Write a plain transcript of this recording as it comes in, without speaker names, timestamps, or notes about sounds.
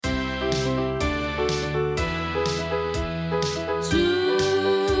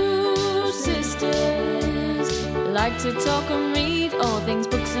like to talk and read all things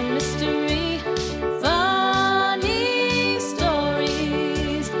books and mystery. Funny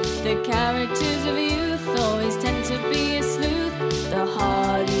stories. The characters of youth always tend to be a sleuth. The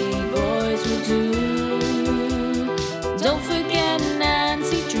Hardy Boys will do. Don't forget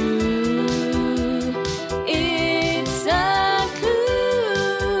Nancy Drew. It's a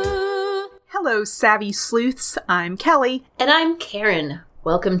clue. Hello, savvy sleuths. I'm Kelly. And I'm Karen.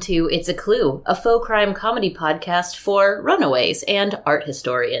 Welcome to It's a Clue, a faux crime comedy podcast for runaways and art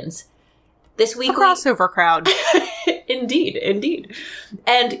historians. This week, a crossover crowd. Indeed.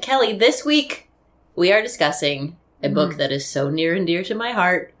 And Kelly, this week we are discussing a book that is so near and dear to my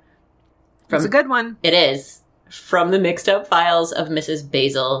heart. It's a good one. It is. From the Mixed Up Files of Mrs.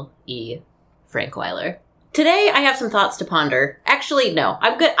 Basil E. Frankweiler. Today, I have some thoughts to ponder. Actually, no.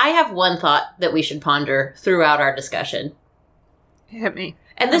 I'm good. I have one thought that we should ponder throughout our discussion. Hit me.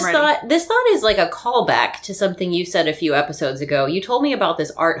 And this thought is like a callback to something you said a few episodes ago. You told me about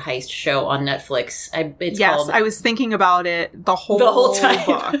this art heist show on Netflix. I was thinking about it the whole time.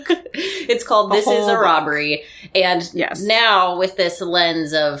 Book. It's called This Is a Robbery. And now, with this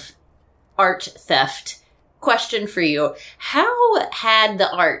lens of art theft, question for you. How had the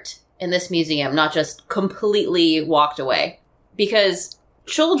art in this museum not just completely walked away? Because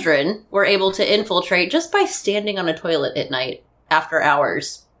children were able to infiltrate just by standing on a toilet at night after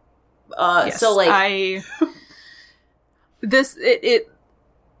hours. It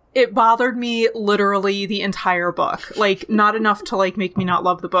bothered me literally the entire book. Like, not enough to like make me not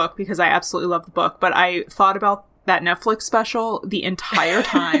love the book, because I absolutely love the book, but I thought about that Netflix special the entire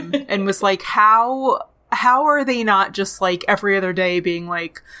time and was like, how are they not just like every other day being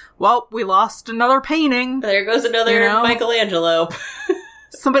like, well, we lost another painting. There goes another Michelangelo.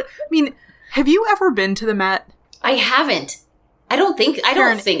 Have you ever been to the Met? I haven't. I don't think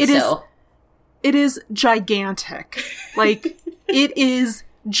so. It is gigantic. Like, it is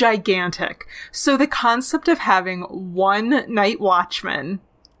gigantic. So the concept of having one night watchman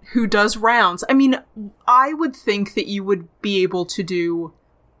who does rounds, I mean, I would think that you would be able to do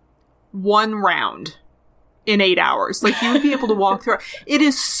one round in 8 hours. Like, you would be able to walk through. It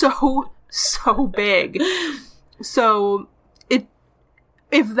is so big. So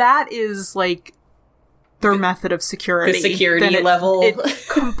if that is like their method of security, the security level, it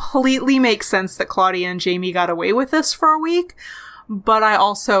completely makes sense that Claudia and Jamie got away with this for a week. But I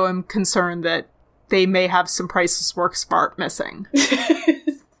also am concerned that they may have some priceless works of art missing.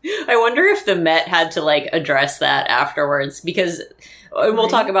 I wonder if the Met had to like address that afterwards, because we'll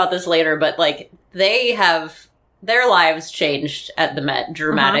talk about this later, but like they have their lives changed at the Met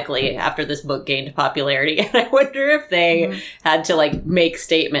dramatically after this book gained popularity. And I wonder if they had to like make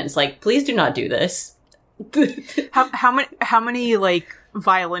statements like, please do not do this. How many like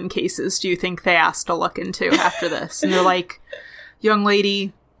violin cases do you think they asked to look into after this? And they're like, young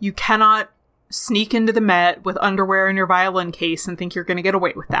lady, you cannot sneak into the Met with underwear in your violin case and think you're going to get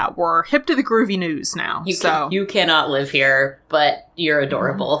away with that. We're hip to the groovy news now. You cannot live here, but you're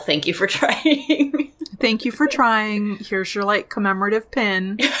adorable. Thank you for trying. Thank you for trying. Here's your like commemorative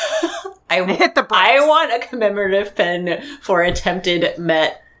pin. I hit the brakes. I want a commemorative pin for attempted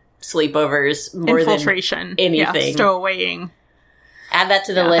Met sleepovers more infiltration than anything. Yeah, stowawaying. Add that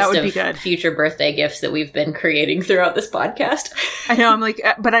to the list of future birthday gifts that we've been creating throughout this podcast. I know, I'm like,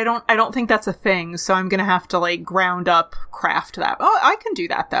 but I don't think that's a thing, so I'm gonna have to like ground up craft that. Oh, I can do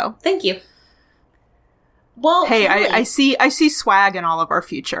that though. Thank you. Well, hey, I see swag in all of our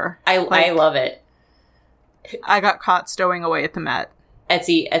future. I love it. I got caught stowing away at the Met.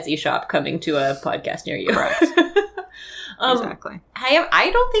 Etsy shop coming to a podcast near you. Correct. Exactly. I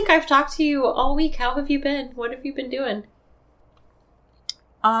don't think I've talked to you all week. How have you been? What have you been doing?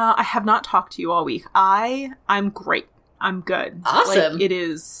 I have not talked to you all week. I'm great. I'm good. Awesome. Like, it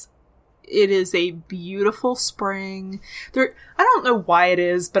is a beautiful spring. I don't know why it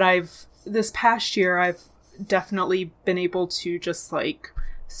is, but this past year I've definitely been able to just like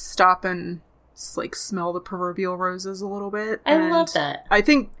stop and like smell the proverbial roses a little bit. I love that. I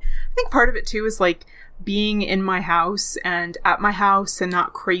think part of it too is like being in my house and at my house and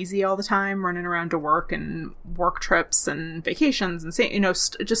not crazy all the time, running around to work and work trips and vacations and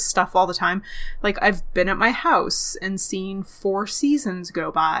just stuff all the time. Like, I've been at my house and seen 4 seasons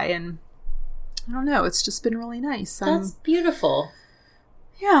go by, and I don't know, it's just been really nice. That's beautiful.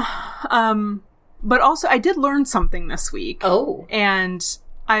 Yeah. But also I did learn something this week. Oh. And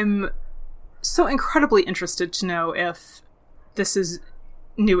I'm so incredibly interested to know if this is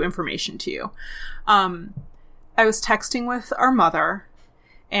new information to you. I was texting with our mother,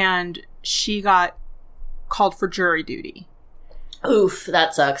 and she got called for jury duty. Oof,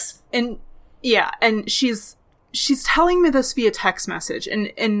 that sucks. And yeah, and she's she's telling me this via text message.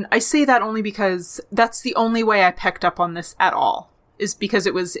 And I say that only because that's the only way I picked up on this at all, is because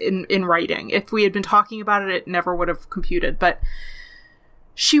it was in writing. If we had been talking about it, it never would have computed. But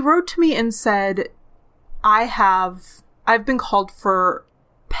she wrote to me and said, I've been called for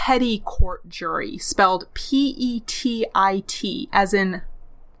petty court jury, spelled P-E-T-I-T, as in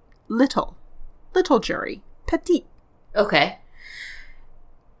little jury, petite. Okay.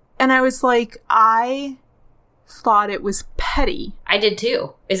 And I was like, I thought it was petty. I did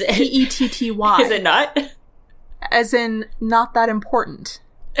too. Is it P-E-T-T-Y? Is it not? As in, not that important.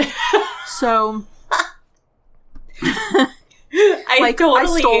 So, I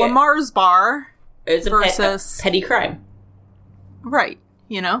stole a Mars bar. It's versus a petty crime. Right.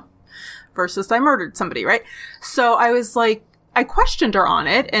 Versus I murdered somebody, right? So I was like, I questioned her on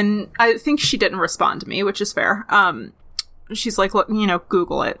it, and I think she didn't respond to me, which is fair. She's like, look,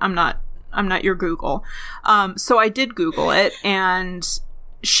 Google it. I'm not your Google. So I did Google it, and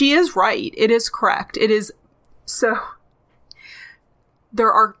she is right. It is correct. It is. So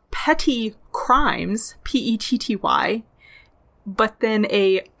there are petty crimes, P-E-T-T-Y, but then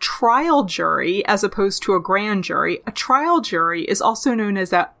a trial jury, as opposed to a grand jury. A trial jury is also known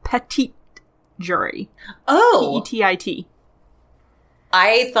as a petite jury. Oh. P-E-T-I-T.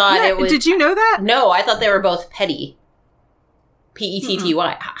 I thought it was... Did you know that? No, I thought they were both petty.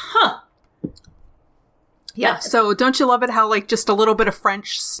 P-E-T-T-Y. Huh. Yeah, so don't you love it how, like, just a little bit of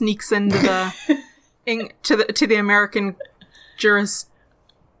French sneaks into the... to the American jurisprudence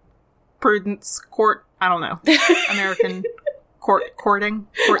court... I don't know. American court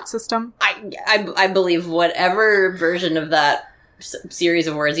system? I believe whatever version of that series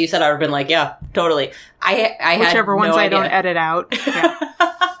of words you said, I would have been like, yeah, totally. I whichever had no ones idea. I don't edit out. Yeah.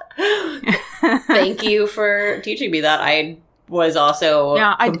 Thank you for teaching me that. I was also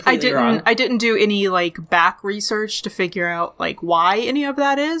completely wrong. I didn't do any like back research to figure out like why any of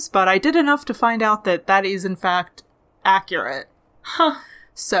that is, but I did enough to find out that is in fact accurate. Huh.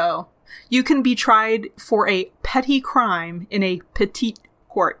 So you can be tried for a petty crime in a petite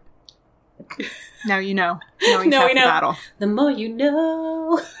court. Now you know. Knowing's half the battle. The more you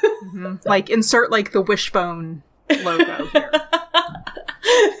know. Mm-hmm. Like, insert, like, the Wishbone logo here.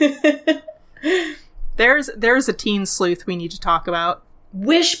 There's a teen sleuth we need to talk about.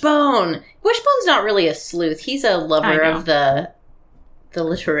 Wishbone! Wishbone's not really a sleuth. He's a lover of the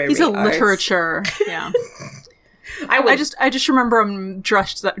literary He's a arts. Literature, yeah. I just remember him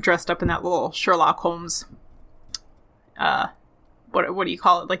dressed up in that little Sherlock Holmes, what do you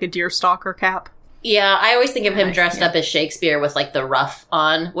call it? Like a deerstalker cap? Yeah, I always think of him dressed up as Shakespeare with like the ruff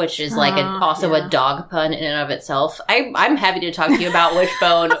on, which is like a dog pun in and of itself. I'm happy to talk to you about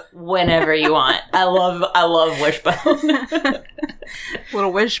Wishbone whenever you want. I love Wishbone.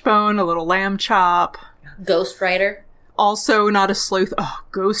 Little Wishbone, a little lamb chop. Ghostwriter. Also not a sleuth. Oh,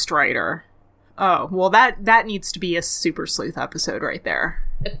 Ghostwriter. Oh, well that needs to be a super sleuth episode right there.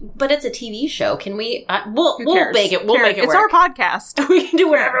 But it's a TV show. Can we? We'll make it. We'll make it work. It's our podcast. We can do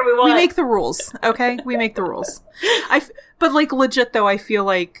whatever we want. We make the rules. Okay, we make the rules. But like legit though, I feel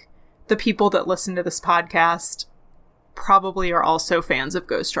like the people that listen to this podcast probably are also fans of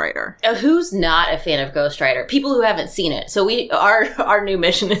Ghostwriter. Who's not a fan of Ghostwriter? People who haven't seen it. So our new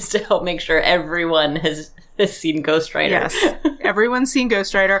mission is to help make sure everyone has seen Ghostwriter. Yes, everyone's seen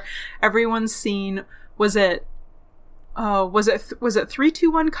Ghostwriter. Everyone's seen. Was it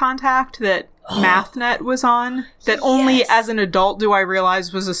 321 Contact that MathNet was on? That only as an adult do I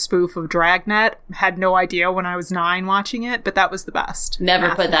realize was a spoof of Dragnet. Had no idea when I was 9 watching it, but that was the best.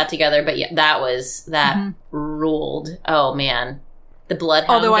 Never put that together, but yeah, that ruled. Oh man, the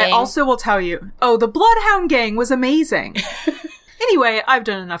Bloodhound Gang. I also will tell you, the Bloodhound Gang was amazing. Anyway, I've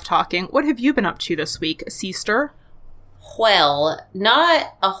done enough talking. What have you been up to this week, sister? Well,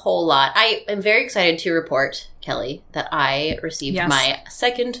 not a whole lot. I am very excited to report, Kelly, that I received my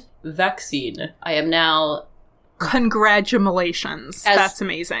second vaccine. I am now... Congratulations. That's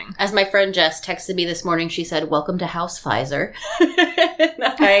amazing. As my friend Jess texted me this morning, she said, "Welcome to House Pfizer."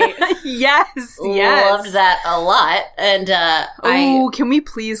 Yes. Loved that a lot. And can we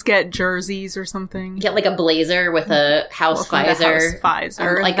please get jerseys or something? Get like a blazer with a House Pfizer. House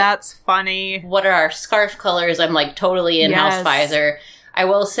Pfizer. That's funny. What are our scarf colors? I'm like totally in House Pfizer. I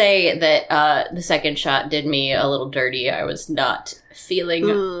will say that the second shot did me a little dirty. I was not feeling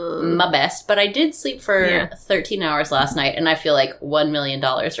my best, but I did sleep for 13 hours last night, and I feel like $1 million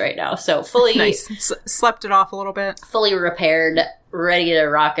right now. So fully nice. Slept it off a little bit. Fully repaired, ready to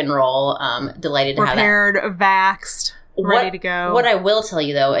rock and roll. Delighted to have that. Repaired, vaxxed, ready to go. What I will tell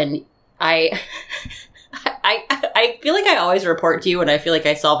you though, and I I feel like I always report to you when I feel like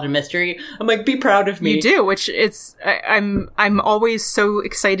I solved a mystery. I'm like, be proud of me. You do, which I'm always so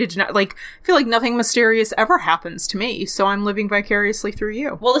excited to not, like, I feel like nothing mysterious ever happens to me, so I'm living vicariously through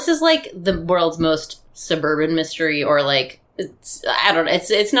you. Well, this is like the world's most suburban mystery, or like, I don't know,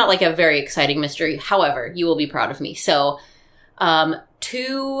 it's not like a very exciting mystery. However, you will be proud of me. So,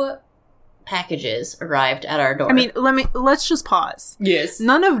 2 packages arrived at our door. I mean, let's just pause. Yes.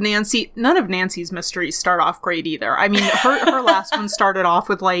 None of Nancy's mysteries start off great either. I mean, her last one started off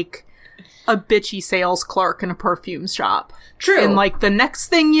with like a bitchy sales clerk in a perfume shop. True. And like the next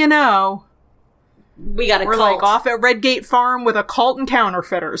thing you know, we're cult. Like off at Redgate Farm with a cult and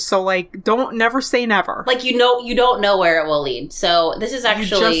counterfeiters. So like, never say never. Like, you don't know where it will lead. So this is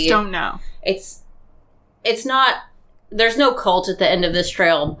actually, you just don't know. It's not. There's no cult at the end of this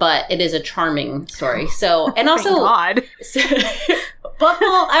trail, but it is a charming story. So, and also, God. But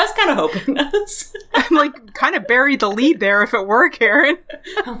well, I was kind of hoping this. I'm like, kind of buried the lead there if it were, Karen.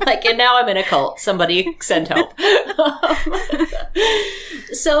 I'm like, and now I'm in a cult. Somebody send help.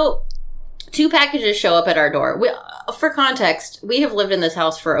 So, 2 packages show up at our door. For context, we have lived in this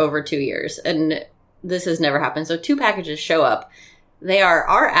house for over 2 years, and this has never happened. So 2 packages show up. They are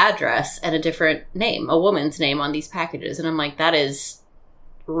our address and a different name, a woman's name on these packages. And I'm like, that is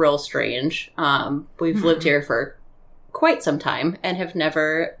real strange. We've lived here for quite some time and have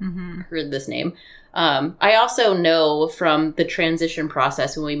never heard this name. I also know from the transition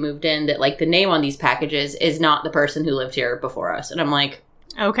process when we moved in that like the name on these packages is not the person who lived here before us. And I'm like,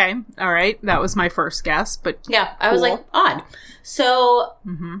 okay, all right. That was my first guess, but yeah, I was like, odd. So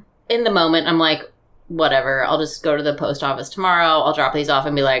in the moment, I'm like, whatever, I'll just go to the post office tomorrow. I'll drop these off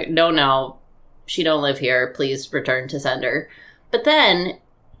and be like, no, she don't live here. Please return to sender. But then,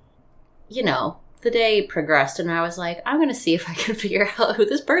 the day progressed and I was like, I'm going to see if I can figure out who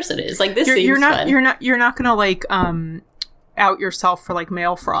this person is. Like, this seems fun. You're not going to like, out yourself for like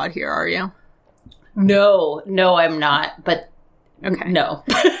mail fraud here, are you? No, I'm not. But okay. No.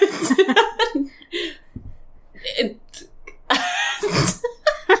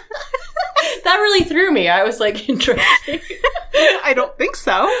 That really threw me. I was like, interesting. I don't think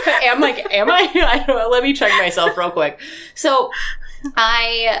so. Am I? I don't know. Let me check myself real quick. So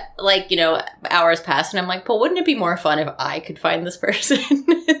I, hours passed and I'm like, well, wouldn't it be more fun if I could find this person?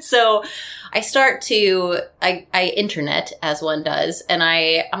 So I start to, I internet as one does. And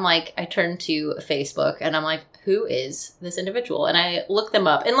I'm like, I turn to Facebook and I'm like, who is this individual? And I look them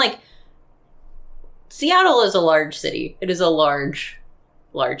up. And like, Seattle is a large city. It is a large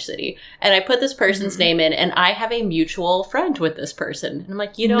city. And I put this person's name in and I have a mutual friend with this person. And I'm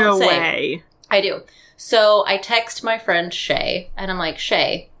like, you don't no say. No way. I do. So I text my friend Shay and I'm like,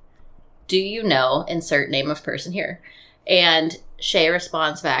 Shay, do you know insert name of person here? And Shay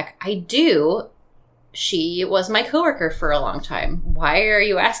responds back, I do. She was my coworker for a long time. Why are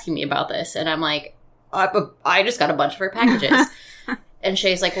you asking me about this? And I'm like, I just got a bunch of her packages. And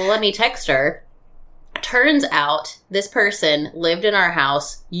Shay's like, well, let me text her. Turns out this person lived in our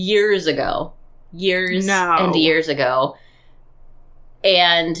house years ago. And years ago.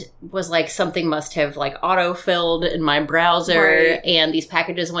 And was like, something must have like auto-filled in my browser. Right. And these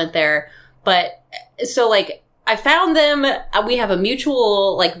packages went there. But so like, I found them. We have a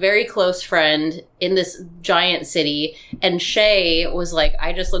mutual, like very close friend in this giant city. And Shay was like,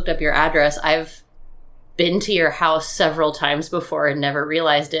 I just looked up your address. I've been to your house several times before and never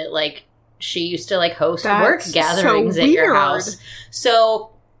realized it. Like, she used to like host work gatherings at your house.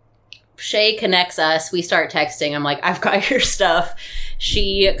 So Shay connects us. We start texting. I'm like, I've got your stuff.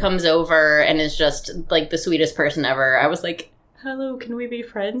 She comes over and is just like the sweetest person ever. I was like, hello, can we be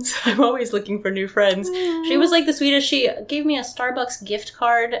friends? I'm always looking for new friends. She was like the sweetest. She gave me a Starbucks gift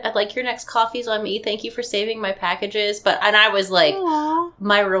card at like, your next coffee's on me. Thank you for saving my packages. And I was like,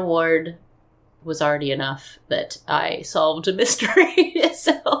 my reward was already enough that I solved a mystery.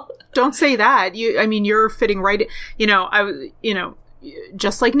 So don't say that. You're fitting right.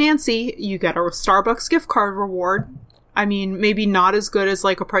 Just like Nancy, you get a Starbucks gift card reward. I mean, maybe not as good as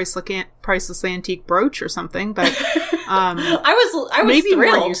like a priceless antique brooch or something, but I was maybe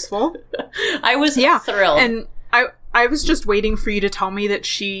thrilled. More useful. I was thrilled, and I was just waiting for you to tell me that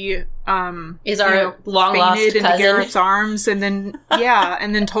she is our long lost cousin into Garrett's arms, and then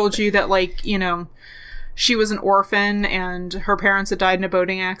and then told you that like she was an orphan and her parents had died in a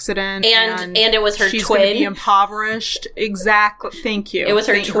boating accident, and it was her she's twin. She's going to be impoverished. Exactly. Thank you. It was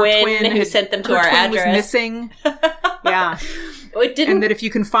her twin who sent them to our address. Was missing. Yeah. It didn't. And that if you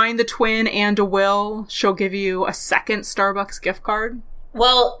can find the twin and a will, she'll give you a second Starbucks gift card.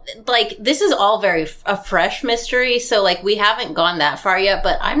 Well, like, this is all a fresh mystery, so, like, we haven't gone that far yet,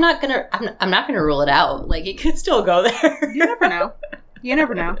 but I'm not gonna rule it out. Like, it could still go there. You never know. You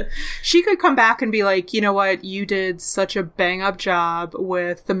never know. She could come back and be like, you know what, you did such a bang-up job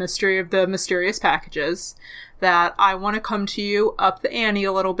with the mystery of the mysterious packages that I want to come to you, up the ante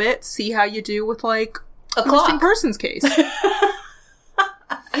a little bit, see how you do with, like, a missing persons case.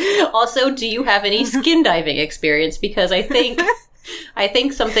 Also, do you have any skin diving experience? Because I think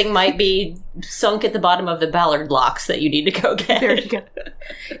something might be sunk at the bottom of the Ballard locks that you need to go get. There you go.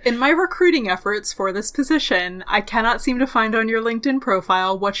 In my recruiting efforts for this position, I cannot seem to find on your LinkedIn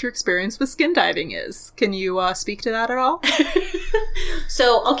profile what your experience with skin diving is. Can you speak to that at all?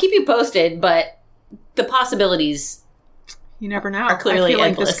 So I'll keep you posted, but the possibilities, you never know, are clearly I feel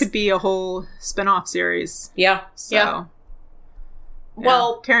endless. Like this could be a whole spin-off series. Yeah. So, yeah.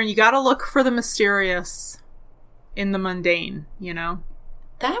 Well, Karen, you gotta look for the mysterious in the mundane, you know?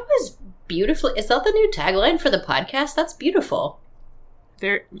 That was beautiful. Is that the new tagline for the podcast? That's beautiful.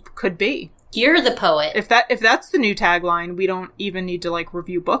 There could be. You're the poet. If that's the new tagline, we don't even need to, like,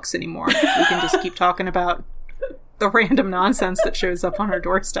 review books anymore. We can just keep talking about the random nonsense that shows up on our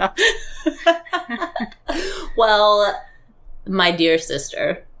doorstep. Well, my dear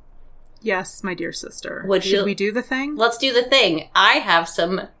sister. Yes, my dear sister. Should we do the thing? Let's do the thing. I have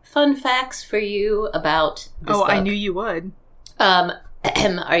some fun facts for you about this book. I knew you would. Are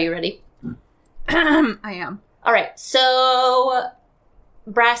you ready? I am. All right. So,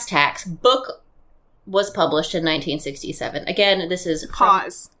 brass tacks. Book was published in 1967. Again, this is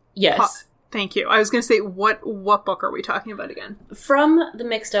Pause. Yes. Thank you. I was going to say, what book are we talking about again? From the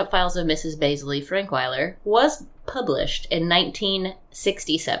Mixed Up Files of Mrs. Baisley Frankweiler was published in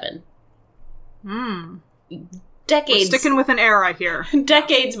 1967. Decades. We're sticking with an era here.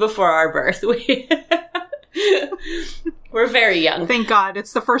 Decades before our birth. We're very young. Thank God.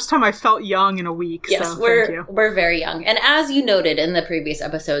 It's the first time I felt young in a week. Yes, so thank you. We're very young. And as you noted in the previous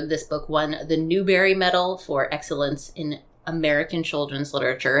episode, this book won the Newbery Medal for Excellence in American Children's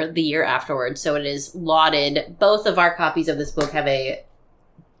Literature the year afterwards. So it is lauded. Both of our copies of this book have a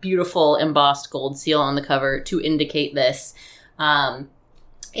beautiful embossed gold seal on the cover to indicate this. And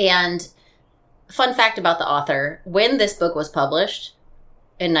fun fact about the author, when this book was published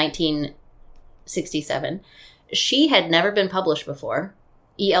in 1967, she had never been published before.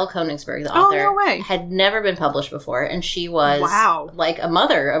 E.L. Konigsberg, the author, had never been published before, and she was like a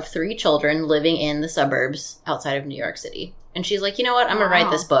mother of 3 children living in the suburbs outside of New York City. And she's like, you know what, I'm going to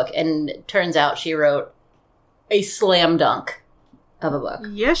write this book. And it turns out she wrote a slam dunk of a book.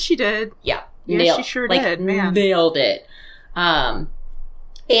 Yes, she did. Yeah. Yes, she sure did, man. Nailed it. And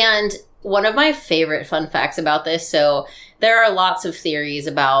one of my favorite fun facts about this, so there are lots of theories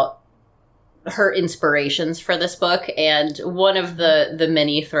about her inspirations for this book, and one of the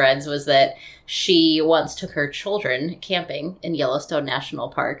many threads was that she once took her children camping in Yellowstone National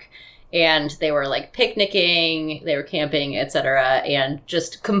Park, and they were like picnicking, they were camping, etc., and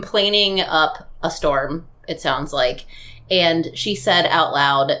just complaining up a storm, it sounds like. And she said out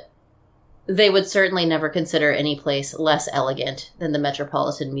loud, they would certainly never consider any place less elegant than the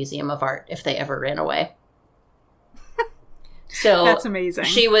Metropolitan Museum of Art if they ever ran away. So that's amazing.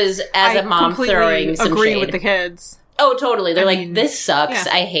 She was, as a mom, throwing some agree shade. With the kids. Oh, totally. They're like, this sucks.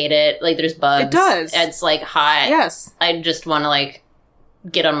 Yeah. I hate it. Like, there's bugs. It does. It's like hot. Yes. I just want to like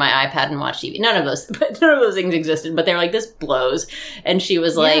get on my iPad and watch TV. None of those things existed. But they were like, this blows. And she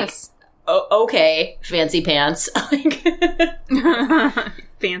was like, oh, okay, fancy pants.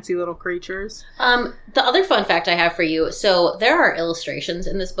 Fancy little creatures. The other fun fact I have for you. So there are illustrations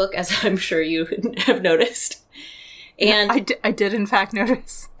in this book, as I'm sure you have noticed. And I did in fact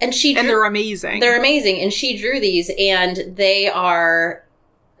notice. And they're amazing. They're amazing. And she drew these, and they are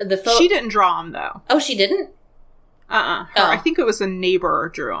She didn't draw them, though. Oh, she didn't? I think it was a neighbor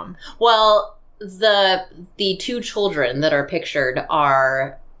drew them. Well, the 2 children that are pictured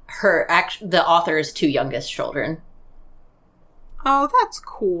are the author's 2 youngest children. Oh, that's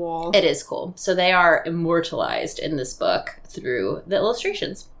cool. It is cool. So they are immortalized in this book through the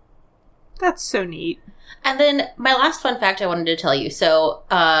illustrations. That's so neat. And then my last fun fact I wanted to tell you. So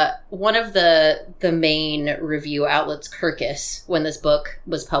one of the main review outlets, Kirkus, when this book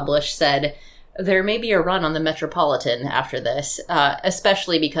was published, said there may be a run on the Metropolitan after this,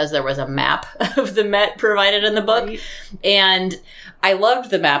 especially because there was a map of the Met provided in the book. Right. And I loved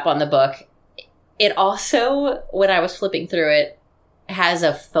the map on the book. It also, when I was flipping through it, has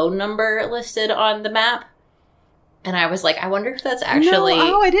a phone number listed on the map. And I was like, I wonder if that's actually...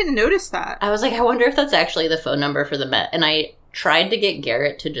 No, I didn't notice that. I was like, I wonder if that's actually the phone number for the Met. And I tried to get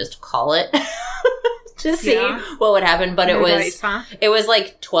Garrett to just call it to see what would happen. But it was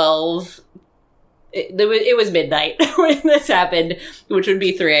like 12. It was midnight when this happened, which would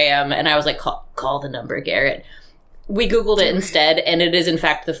be 3 a.m. And I was like, call the number, Garrett. We Googled it instead, and it is, in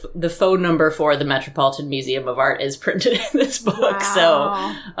fact, the phone number for the Metropolitan Museum of Art is printed in this book.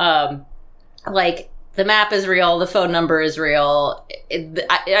 Wow. So, like, the map is real, the phone number is real.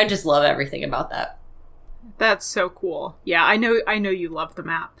 I just love everything about that. That's so cool. Yeah, I know you love the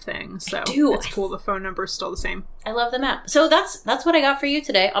map thing, so it's cool the phone number is still the same. I love the map. So that's what I got for you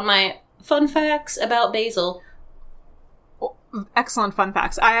today on my fun facts about Basil. Excellent fun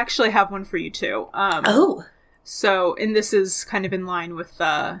facts. I actually have one for you, too. So, and this is kind of in line with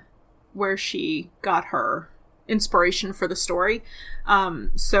where she got her inspiration for the story.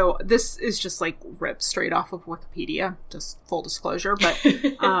 So this is just like ripped straight off of Wikipedia, just full disclosure. But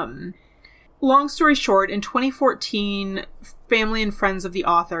long story short, in 2014, family and friends of the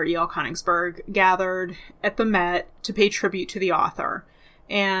author, E.L. Konigsberg, gathered at the Met to pay tribute to the author.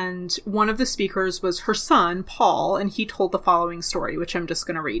 And one of the speakers was her son, Paul, and he told the following story, which I'm just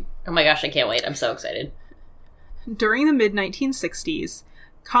going to read. Oh my gosh, I can't wait. I'm so excited. During the mid-1960s,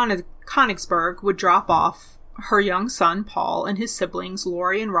 Konigsberg would drop off her young son, Paul, and his siblings,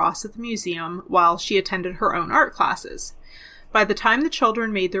 Lori and Ross, at the museum while she attended her own art classes. By the time the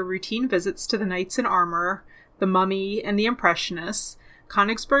children made their routine visits to the Knights in Armor, the Mummy, and the Impressionists,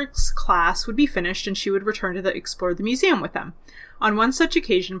 Konigsberg's class would be finished and she would return to explore the museum with them. On one such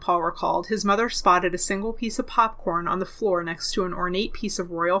occasion, Paul recalled, his mother spotted a single piece of popcorn on the floor next to an ornate piece of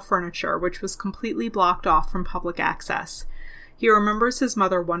royal furniture which was completely blocked off from public access. He remembers his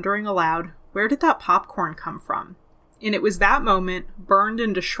mother wondering aloud, where did that popcorn come from? And it was that moment, burned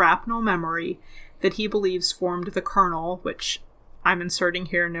into shrapnel memory, that he believes formed the kernel, which I'm inserting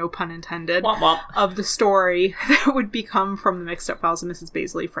here, no pun intended, womp womp, of the story that would become From the Mixed Up Files of Mrs.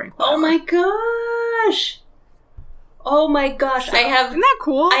 Basil E. Frankweiler. Oh my gosh! Oh my gosh, so, isn't that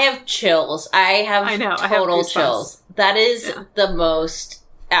cool? I have chills. I have total chills. That is the most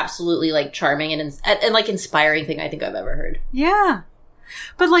absolutely, like, charming and like, inspiring thing I think I've ever heard. Yeah.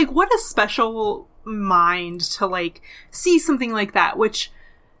 But, like, what a special mind to, like, see something like that, which,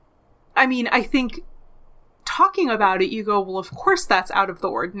 I mean, I think talking about it, you go, well, of course that's out of the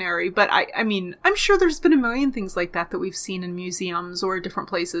ordinary, but I mean, I'm sure there's been a million things like that we've seen in museums or different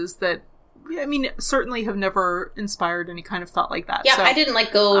places that, I mean, certainly have never inspired any kind of thought like that. Yeah, so, I didn't,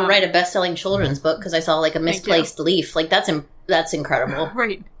 like, go write a best-selling children's book because I saw, like, a misplaced leaf. Like, that's incredible.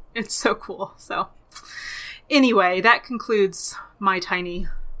 Right. It's so cool. So, anyway, that concludes my tiny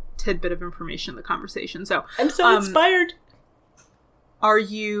tidbit of information in the conversation. So I'm so inspired. Are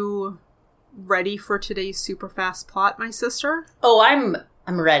you ready for today's super fast plot, my sister? Oh, I'm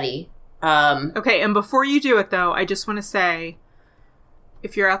ready. Okay, and before you do it, though, I just want to say,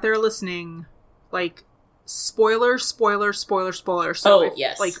 if you're out there listening, like, spoiler. So,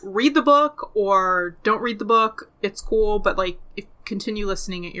 yes. Like, read the book or don't read the book. It's cool, but, like, continue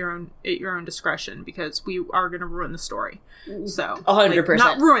listening at your own discretion because we are going to ruin the story. So 100%, like,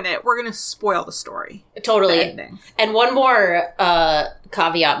 not ruin it. We're going to spoil the story. Totally. And one more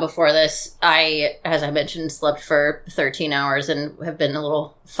caveat before this: I, as I mentioned, slept for 13 hours and have been a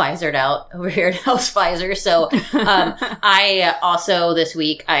little Pfizered out over here at House Pfizer. So I also this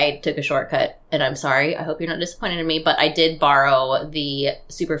week I took a shortcut, and I'm sorry. I hope you're not disappointed in me, but I did borrow the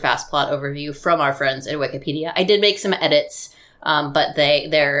super fast plot overview from our friends at Wikipedia. I did make some edits. But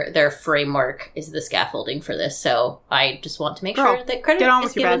their framework is the scaffolding for this, so I just want to make sure that credit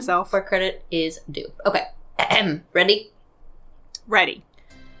is given where credit is due. Okay, ready? Ready.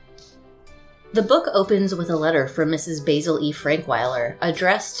 The book opens with a letter from Mrs. Basil E. Frankweiler,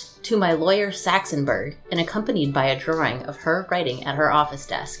 addressed to my lawyer Saxonberg, and accompanied by a drawing of her writing at her office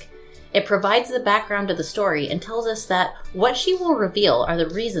desk. It provides the background of the story and tells us that what she will reveal are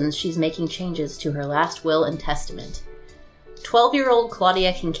the reasons she's making changes to her last will and testament. 12-year-old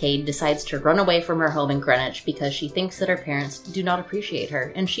Claudia Kincaid decides to run away from her home in Greenwich because she thinks that her parents do not appreciate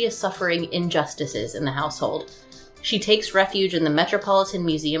her, and she is suffering injustices in the household. She takes refuge in the Metropolitan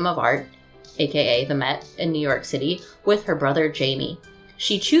Museum of Art, aka the Met, in New York City, with her brother Jamie.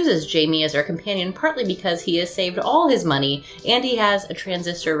 She chooses Jamie as her companion partly because he has saved all his money, and he has a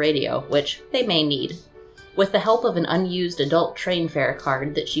transistor radio, which they may need. With the help of an unused adult train fare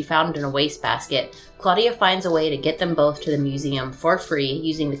card that she found in a wastebasket, Claudia finds a way to get them both to the museum for free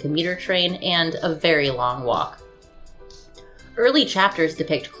using the commuter train and a very long walk. Early chapters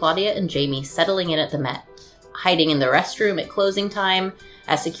depict Claudia and Jamie settling in at the Met, hiding in the restroom at closing time,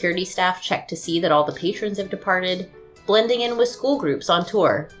 as security staff check to see that all the patrons have departed, blending in with school groups on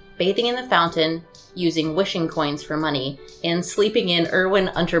tour, bathing in the fountain, using wishing coins for money, and sleeping in Erwin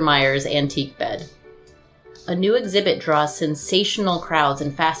Untermeyer's antique bed. A new exhibit draws sensational crowds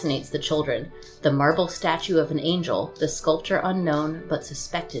and fascinates the children. The marble statue of an angel, the sculptor unknown but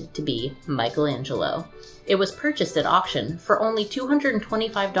suspected to be Michelangelo. It was purchased at auction for only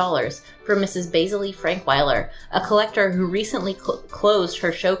 $225 from Mrs. Basiley Frankweiler, a collector who recently closed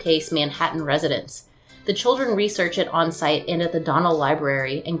her showcase Manhattan residence. The children research it on site and at the Donnell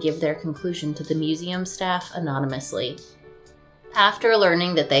Library and give their conclusion to the museum staff anonymously. After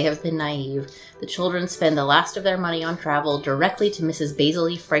learning that they have been naive, the children spend the last of their money on travel directly to Mrs.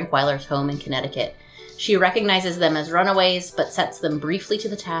 Basiley Frankweiler's home in Connecticut. She recognizes them as runaways, but sets them briefly to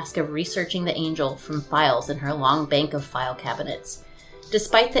the task of researching the angel from files in her long bank of file cabinets.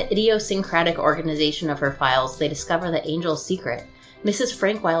 Despite the idiosyncratic organization of her files, they discover the angel's secret. Mrs.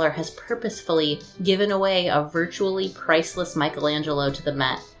 Frankweiler has purposefully given away a virtually priceless Michelangelo to the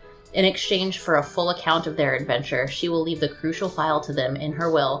Met. In exchange for a full account of their adventure, she will leave the crucial file to them in her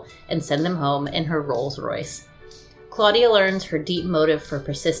will and send them home in her Rolls-Royce. Claudia learns her deep motive for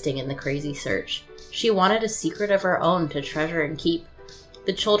persisting in the crazy search. She wanted a secret of her own to treasure and keep.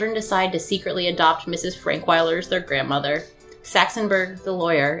 The children decide to secretly adopt Mrs. Frankweiler as their grandmother. Saxenberg, the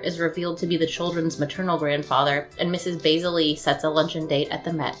lawyer, is revealed to be the children's maternal grandfather, and Mrs. Basiley sets a luncheon date at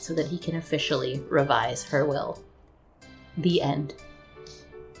the Met so that he can officially revise her will. The end.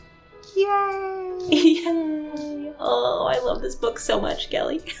 Yay! Yay! Oh, I love this book so much,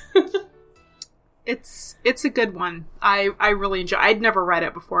 Kelly. It's a good one. I really enjoy. I'd never read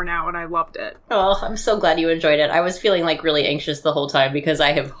it before now, and I loved it. Oh, I'm so glad you enjoyed it. I was feeling like really anxious the whole time because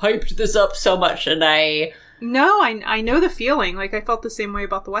I have hyped this up so much, and I know the feeling. Like, I felt the same way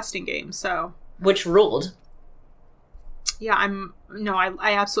about the Westing game. So, which ruled. Yeah,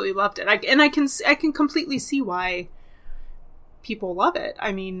 I absolutely loved it. I can completely see why people love it.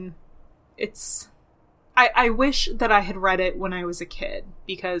 I mean, it's. I wish that I had read it when I was a kid,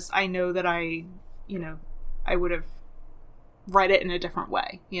 because I know that I would have read it in a different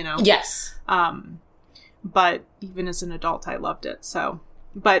way, Yes. But even as an adult, I loved it. So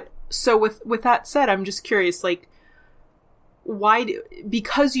with that said, I'm just curious, like,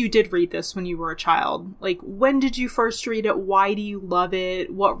 because you did read this when you were a child, like, when did you first read it? Why do you love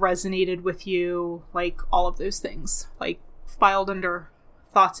it? What resonated with you? Like, all of those things, like, filed under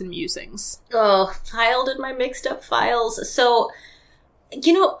thoughts and musings. Oh, filed in my mixed up files. So,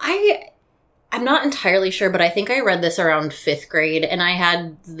 I'm not entirely sure, but I think I read this around 5th grade, and I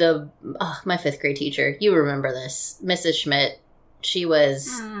had my 5th grade teacher. You remember this, Mrs. Schmidt. She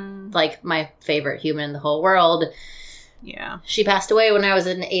was like my favorite human in the whole world. Yeah. She passed away when I was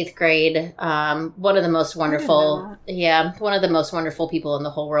in 8th grade. One of the most wonderful, one of the most wonderful people in the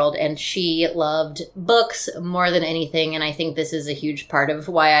whole world. And she loved books more than anything. And I think this is a huge part of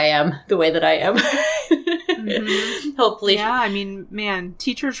why I am the way that I am. Mm-hmm. Hopefully. Yeah. I mean, man,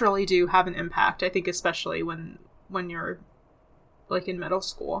 teachers really do have an impact. I think, especially when you're like in middle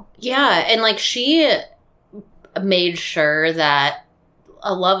school. Yeah. And like, she made sure that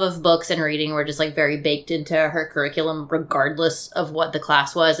a love of books and reading were just like very baked into her curriculum, regardless of what the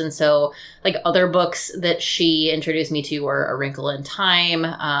class was. And so like other books that she introduced me to were A Wrinkle in Time,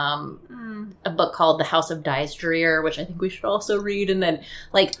 a book called The House of Dyes Dreer, which I think we should also read. And then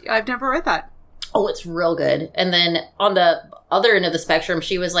like, I've never read that. Oh, it's real good. And then on the other end of the spectrum,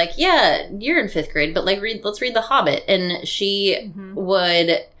 she was like, yeah, you're in 5th grade, but like let's read The Hobbit. And she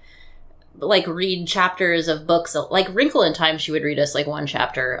would like read chapters of books, like Wrinkle in Time. She would read us like one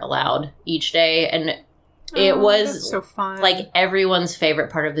chapter aloud each day, and it was so fun. Like everyone's favorite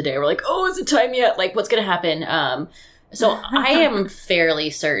part of the day. We're like, oh, is it time yet? Like, what's gonna happen? So I am fairly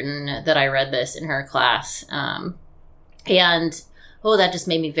certain that I read this in her class, and that just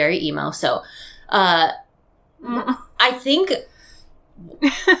made me very emo. So I think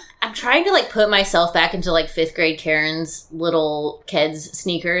I'm trying to like put myself back into like 5th grade Karen's little kids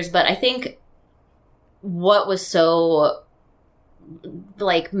sneakers, but I think what was so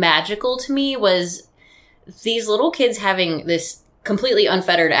like magical to me was these little kids having this completely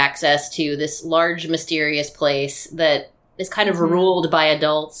unfettered access to this large, mysterious place that is kind of ruled by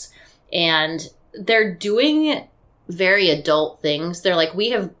adults, and they're doing very adult things. They're like, we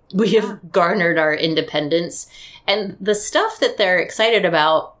have garnered our independence, and the stuff that they're excited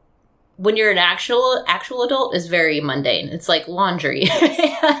about when you're an actual adult is very mundane. It's like laundry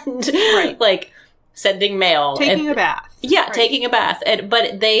and like sending mail, taking a bath. Yeah, right. Taking a bath.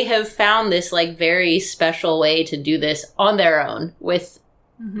 But they have found this like very special way to do this on their own with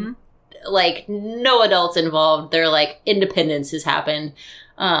like no adults involved. Their like independence has happened.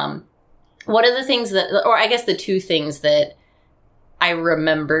 One of the things that, or I guess the two things that I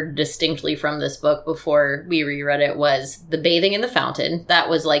remembered distinctly from this book before we reread it was the bathing in the fountain. That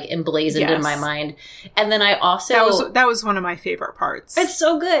was like emblazoned in my mind. And then I also... That was one of my favorite parts. It's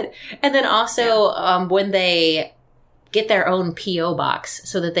so good. And then also when they get their own P.O. box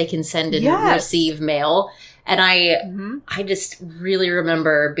so that they can send and receive mail. And I just really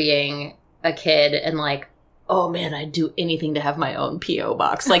remember being a kid and like, oh man, I'd do anything to have my own P.O.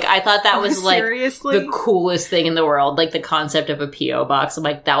 box. Like, I thought that was like the coolest thing in the world. Like, the concept of a P.O. box. I'm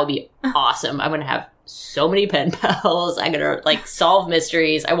like, that would be awesome. I'm going to have so many pen pals. I'm going to like solve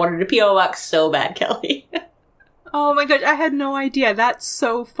mysteries. I wanted a P.O. box so bad, Kelly. Oh my gosh, I had no idea. That's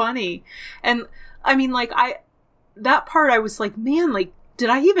so funny. And I mean, like, that part I was like, man, like, did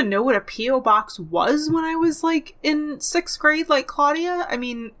I even know what a P.O. box was when I was like in 6th grade, like Claudia? I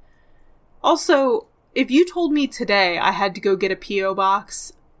mean, also, if you told me today I had to go get a P.O.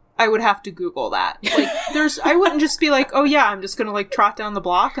 box, I would have to Google that. Like, I wouldn't just be like, oh yeah, I'm just gonna like trot down the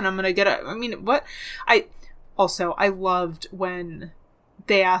block and I'm gonna get I mean, what? I loved when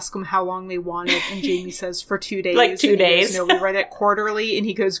they ask him how long they want it and Jamie says for 2 days. Like 2 days. Goes, no, we write it quarterly, and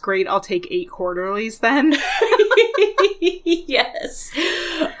he goes, great, I'll take 8 quarterlies then. Yes.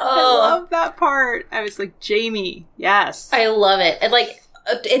 I love that part. I was like, Jamie, yes. I love it. And like,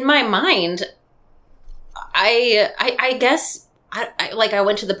 in my mind, I guess I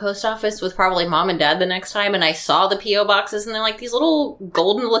went to the post office with probably mom and dad the next time, and I saw the P.O. boxes, and they're like these little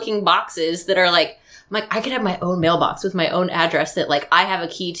golden looking boxes that are like, I'm like, I could have my own mailbox with my own address that like I have a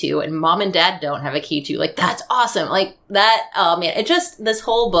key to and mom and dad don't have a key to. Like, that's awesome. Like that, oh man, this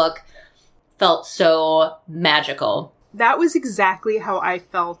whole book felt so magical. That was exactly how I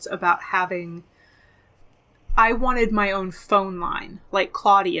felt about I wanted my own phone line, like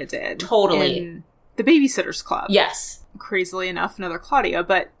Claudia did. Totally. In the Babysitter's Club. Yes. Crazily enough, another Claudia.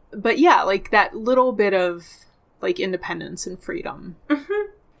 But yeah, like that little bit of like independence and freedom.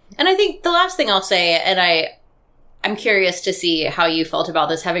 Mm-hmm. And I think the last thing I'll say, and I'm curious to see how you felt about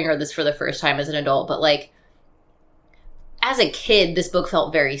this, having read this for the first time as an adult, but like, as a kid, this book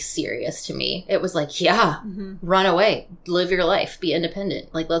felt very serious to me. It was like, run away, live your life, be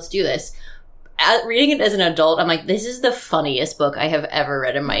independent. Like, let's do this. Reading it as an adult, I'm like, this is the funniest book I have ever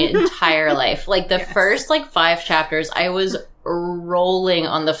read in my entire life. Like, the first, like, 5 chapters, I was rolling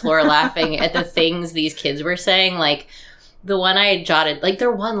on the floor laughing at the things these kids were saying. Like, the one I jotted, like,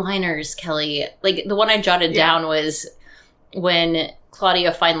 they're one-liners, Kelly. Like, the one I jotted down was when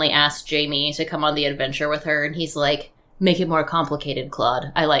Claudia finally asked Jamie to come on the adventure with her, and he's like, make it more complicated,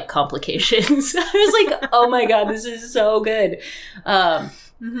 Claude. I like complications. I was like, oh my god, this is so good.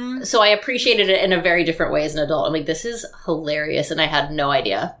 So I appreciated it in a very different way as an adult. I'm like, this is hilarious, and I had no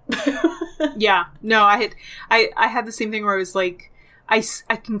idea. Yeah. No, I had the same thing where I was like, I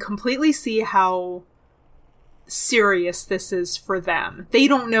can completely see how serious this is for them. They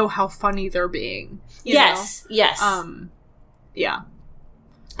don't know how funny they're being. Yes. Yeah.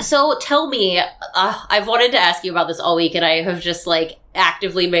 So tell me, I've wanted to ask you about this all week, and I have just like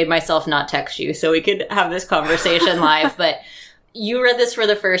actively made myself not text you so we could have this conversation live, but you read this for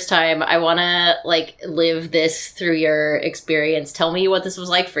the first time. I want to like live this through your experience. Tell me what this was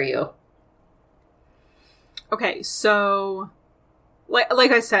like for you. Okay, so like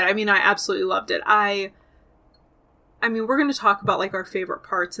I said, I mean, I absolutely loved it. I mean, we're going to talk about like our favorite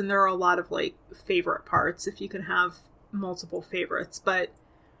parts, and there are a lot of like favorite parts if you can have multiple favorites, but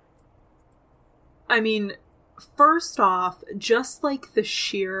I mean, first off, just like the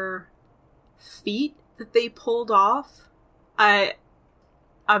sheer feat that they pulled off,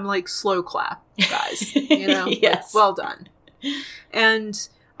 I'm like, slow clap, guys, you know? Yes. Like, well done. And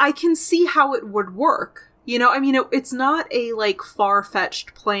I can see how it would work. You know, I mean, it's not a like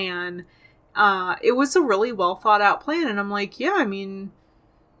far-fetched plan. It was a really well thought out plan. And I'm like, yeah, I mean,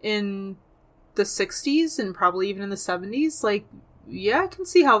 in the 60s and probably even in the 70s, like, yeah, I can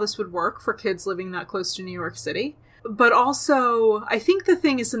see how this would work for kids living that close to New York City. But also, I think the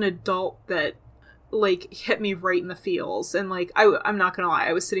thing as an adult that like hit me right in the feels, and like I'm not gonna lie,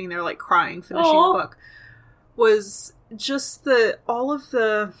 I was sitting there like crying finishing the book, was just all of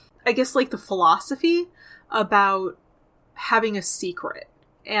the, I guess, like the philosophy about having a secret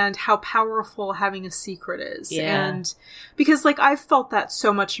and how powerful having a secret is. Yeah. And because like I've felt that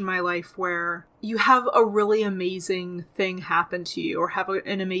so much in my life where you have a really amazing thing happen to you or have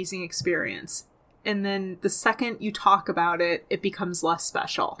an amazing experience, and then the second you talk about it, it becomes less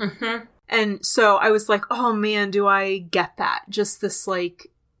special. Mm-hmm. And so I was like, oh man, do I get that? Just this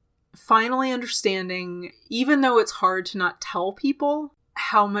like finally understanding, even though it's hard to not tell people,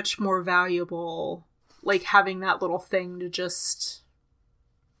 how much more valuable like having that little thing to just,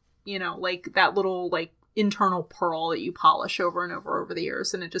 you know, like that little like internal pearl that you polish over and over the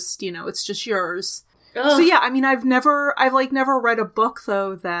years, and it just, you know, it's just yours. Ugh. So yeah, I mean, I've never read a book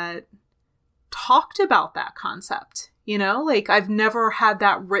though that talked about that concept, you know, like I've never had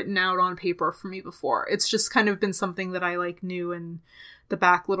that written out on paper for me before. It's just kind of been something that I like knew in the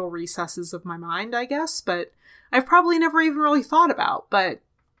back little recesses of my mind, I guess, but I've probably never even really thought about. But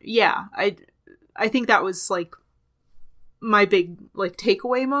yeah, I think that was like my big like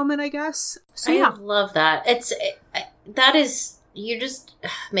takeaway moment, I guess. So yeah. I love that. You just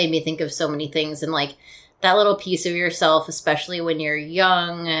made me think of so many things, and like that little piece of yourself, especially when you're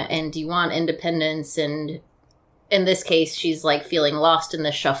young and you want independence. And in this case, she's like feeling lost in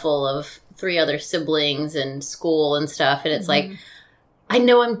the shuffle of 3 other siblings and school and stuff. And it's like, I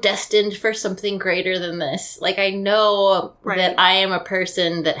know I'm destined for something greater than this. Like, I know that I am a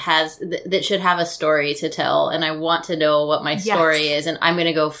person that should have a story to tell. And I want to know what my story is. And I'm going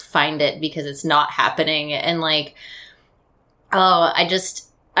to go find it because it's not happening. And like, I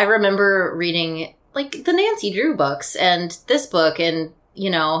remember reading like the Nancy Drew books and this book and, you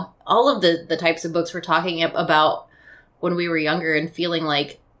know, all of the types of books we're talking about when we were younger and feeling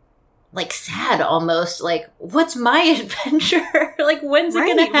like sad almost. Like, what's my adventure? Like, when's it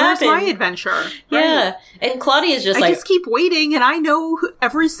going to happen? Where's my adventure? Yeah. Right. And Claudia's just I just keep waiting, and I know who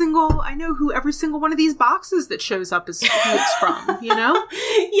every single one of these boxes that shows up is who it's from, you know?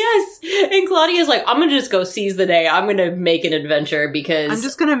 Yes. And Claudia's like, I'm going to just go seize the day. I'm going to make an adventure because I'm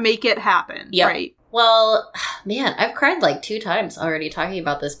just going to make it happen. Yep. Right. Well, man, I've cried like 2 times already talking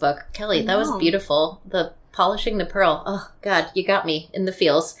about this book. Kelly, that was beautiful. The polishing the pearl. Oh, God, you got me in the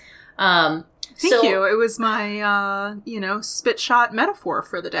feels. Thank you. It was my, spit shot metaphor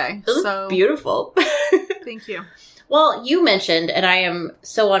for the day. So beautiful. Thank you. Well, you mentioned, and I am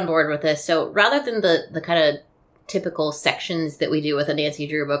so on board with this. So rather than the kind of typical sections that we do with a Nancy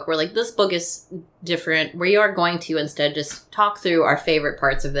Drew book, we're like, this book is different. We are going to instead just talk through our favorite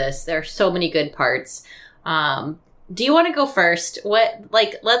parts of this. There are so many good parts. Do you want to go first?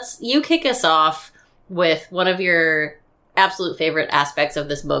 You kick us off with one of your absolute favorite aspects of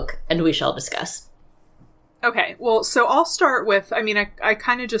this book, and we shall discuss. Okay, well, so I'll start with, I mean, I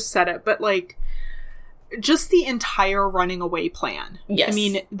kind of just said it, but like, just the entire running away plan. Yes. I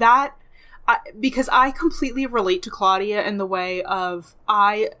mean, because I completely relate to Claudia in the way of,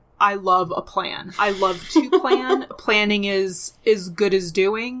 I love a plan. I love to plan. Planning is good as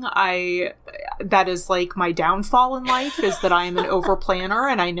doing. That is like my downfall in life, is that I am an over planner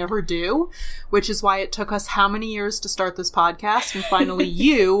and I never do, which is why it took us how many years to start this podcast. And finally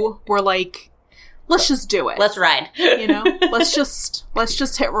you were like, let's just do it. Let's ride. You know, let's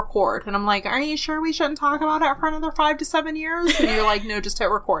just hit record. And I'm like, are you sure we shouldn't talk about it for another 5 to 7 years? And you're like, no, just hit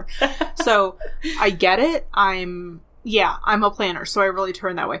record. So I get it. I'm a planner, so I really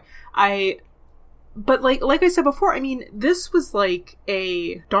turn that way. But like I said before, I mean, this was like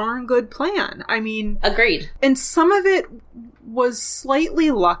a darn good plan. I mean, agreed. And some of it was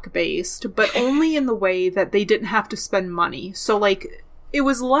slightly luck-based, but only in the way that they didn't have to spend money. So like, it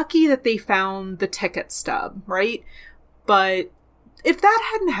was lucky that they found the ticket stub, right? But if that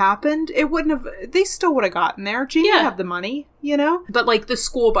hadn't happened, they still would have gotten there. Gina had the money, you know? But like the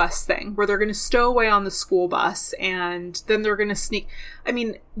school bus thing, where they're going to stow away on the school bus and then they're going to sneak. I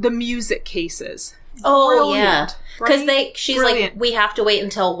mean, the music cases. Oh, brilliant, yeah. Because she's brilliant. Like, we have to wait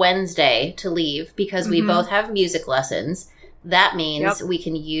until Wednesday to leave because we both have music lessons. That means we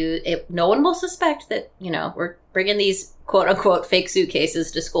can use it. No one will suspect that, you know, we're bringing these quote unquote fake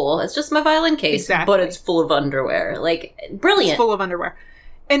suitcases to school. It's just my violin case, but it's full of underwear. Like, brilliant. It's full of underwear.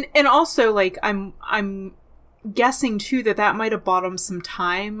 And also, like, I'm guessing too that might have bought them some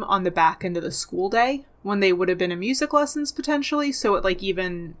time on the back end of the school day when they would have been in music lessons potentially. So it like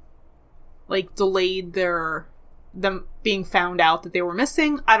even like delayed them being found out that they were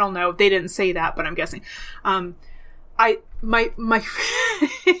missing. I don't know. They didn't say that, but I'm guessing.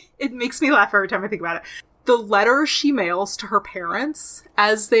 It makes me laugh every time I think about it. The letter she mails to her parents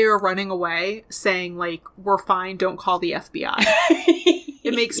as they are running away saying like, we're fine, don't call the FBI.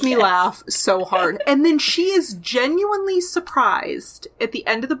 It makes me laugh so hard. And then she is genuinely surprised at the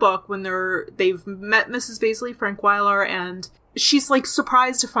end of the book when they've met Mrs. Baisley Frankweiler, and she's like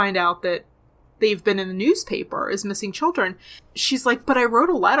surprised to find out that they've been in the newspaper as missing children. She's like, but I wrote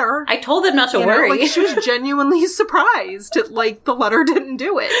a letter. I told them not to worry. Like, she was genuinely surprised that, like, the letter didn't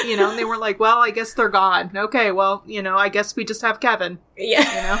do it, you know? And they were like, well, I guess they're gone. Okay, well, you know, I guess we just have Kevin.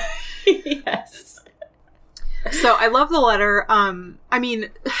 Yeah. You know? Yes. So I love the letter. I mean,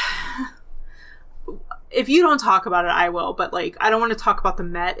 if you don't talk about it, I will. But, like, I don't want to talk about the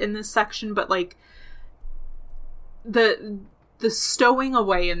Met in this section, but, like, the stowing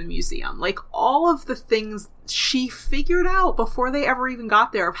away in the museum, like all of the things she figured out before they ever even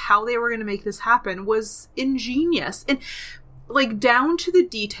got there of how they were going to make this happen was ingenious. And like down to the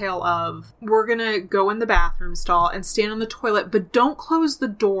detail of, we're going to go in the bathroom stall and stand on the toilet, but don't close the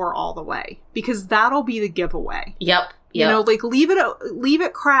door all the way because that'll be the giveaway. Yep. You know, like leave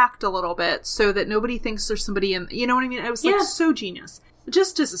it cracked a little bit so that nobody thinks there's somebody in, you know what I mean? It was like so genius.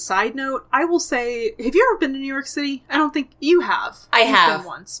 Just as a side note, I will say, have you ever been to New York City? I don't think you have. I have. Been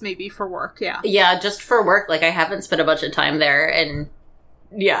once, maybe for work, yeah. Yeah, just for work. Like, I haven't spent a bunch of time there, and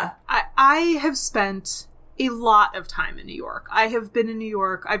yeah. I have spent a lot of time in New York. I have been in New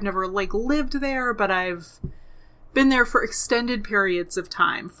York. I've never, like, lived there, but I've been there for extended periods of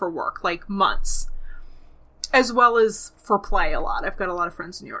time for work, like months, as well as for play a lot. I've got a lot of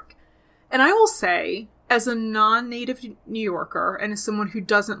friends in New York. And I will say, as a non-native New Yorker and as someone who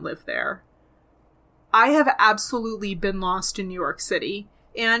doesn't live there, I have absolutely been lost in New York City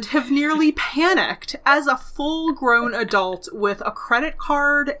and have nearly panicked as a full-grown adult with a credit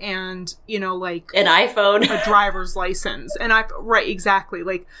card and, you know, like... an iPhone. A driver's license. And right, exactly.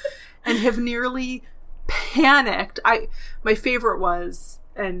 Like, and have nearly panicked. My favorite was,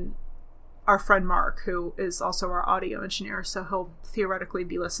 and our friend Mark, who is also our audio engineer, so he'll theoretically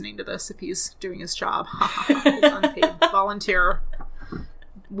be listening to this if he's doing his job. He's unpaid volunteer.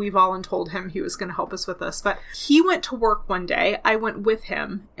 We voluntold him he was going to help us with this. But he went to work one day. I went with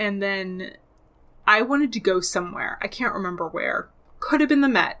him, and then I wanted to go somewhere. I can't remember where. Could have been the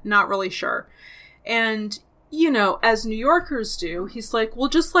Met. Not really sure. And, you know, as New Yorkers do, he's like, well,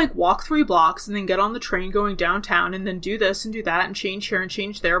 just like walk 3 blocks and then get on the train going downtown and then do this and do that and change here and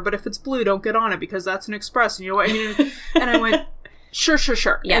change there. But if it's blue, don't get on it because that's an express. And you know what I mean? And I went, sure.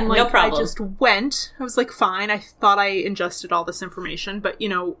 Yeah, and like, no problem. I just went. I was like, fine. I thought I ingested all this information. But, you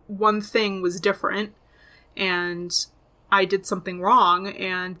know, one thing was different and I did something wrong.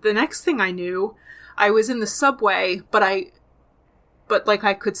 And the next thing I knew, I was in the subway, but I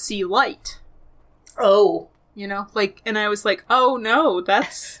could see light. Oh. You know, like, and I was like, oh no,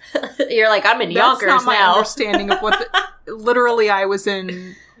 that's... You're like, I'm in Yonkers now. That's not my understanding of what literally, I was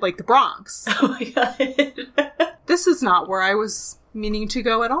in, like, the Bronx. Oh my God. This is not where I was meaning to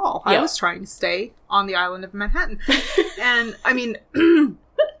go at all. Yep. I was trying to stay on the island of Manhattan. And, I mean, you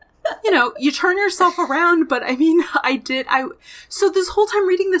know, you turn yourself around, but I mean, so this whole time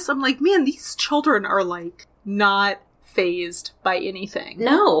reading this, I'm like, man, these children are, like, not fazed by anything.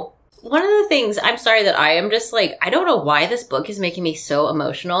 No. One of the things, I'm sorry that I am just like, I don't know why this book is making me so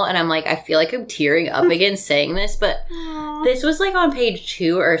emotional. And I'm like, I feel like I'm tearing up again saying this, but this was like on page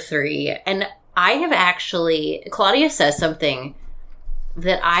 2 or 3. And I have actually, Claudia says something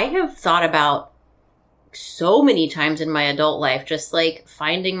that I have thought about so many times in my adult life, just like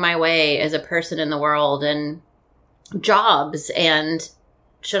finding my way as a person in the world and jobs and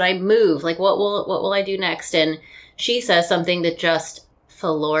should I move? Like, what will I do next? And she says something that just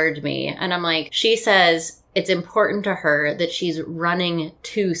floored me. And I'm like, she says it's important to her that she's running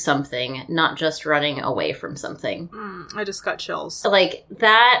to something, not just running away from something. I just got chills. Like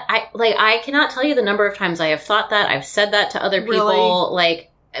that, I cannot tell you the number of times I have thought that. I've said that to other people. Really?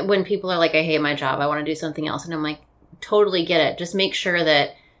 Like when people are like, I hate my job, I want to do something else. And I'm like, totally get it. Just make sure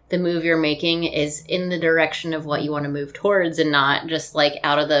that the move you're making is in the direction of what you want to move towards and not just like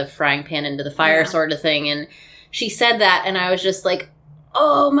out of the frying pan into the fire sort of thing. And she said that and I was just like,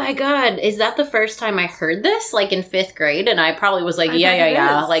 oh my God, is that the first time I heard this? Like in 5th grade? And I probably was like,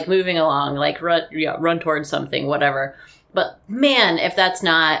 yeah, like moving along, like run towards something, whatever. But man, if that's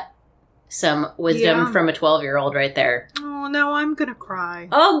not some wisdom from a 12-year-old right there. Oh, now I'm gonna cry.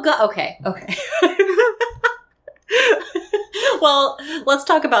 Oh, God. Okay. Well, let's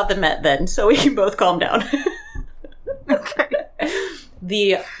talk about the Met then, so we can both calm down. Okay.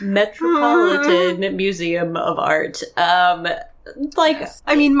 The Metropolitan Museum of Art. Like,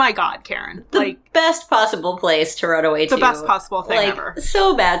 I mean, my God, Karen. The best possible place to run away to. The best possible thing ever.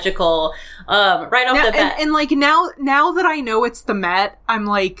 So magical. Right off the bat. And like, now that I know it's the Met, I'm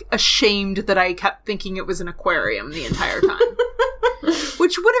like ashamed that I kept thinking it was an aquarium the entire time.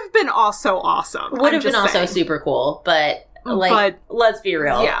 Which would have been also awesome. Would have been also super cool, but like, let's be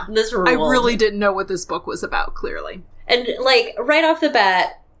real. Yeah. This ruled. I really didn't know what this book was about, clearly. And like, right off the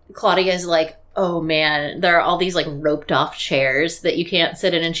bat, Claudia's like, oh man, there are all these like roped off chairs that you can't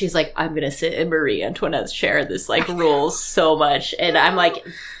sit in. And she's like, I'm going to sit in Marie Antoinette's chair. This like rules so much. And I'm like,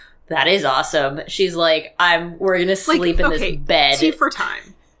 that is awesome. She's like, we're going to sleep in this bed. Tea for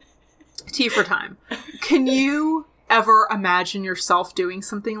time. Can you, ever imagine yourself doing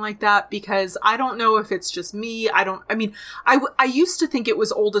something like that, because I don't know if it's just me. I used to think it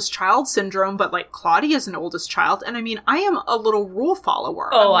was oldest child syndrome, but like Claudia's an oldest child. And I mean, I am a little rule follower.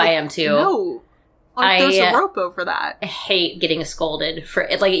 Oh, I am too. No. Like, there's a rope over that. I hate getting scolded for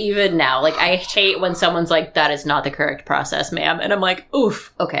it. Like, even now, like, I hate when someone's like, that is not the correct process, ma'am. And I'm like,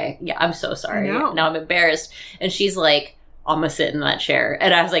 oof, okay, yeah, I'm so sorry. Now I'm embarrassed. And she's like, I'm gonna sit in that chair.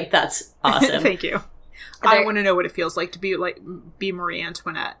 And I was like, that's awesome. Thank you. I want to know what it feels like to be Marie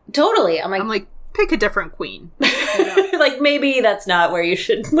Antoinette. Totally. I'm like, pick a different queen. Like, maybe that's not where you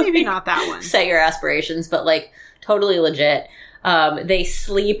should, maybe not that one, set your aspirations, but like, totally legit. They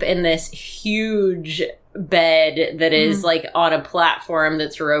sleep in this huge bed that is like on a platform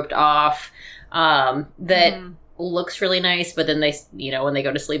that's roped off, that looks really nice. But then they, when they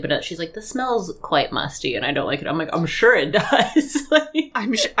go to sleep in it, she's like, this smells quite musty and I don't like it. I'm like, I'm sure it does. Like,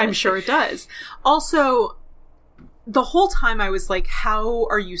 I'm sure it does. Also, the whole time I was like, how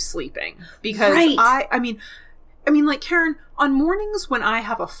are you sleeping? Because I mean, like, Karen, on mornings when I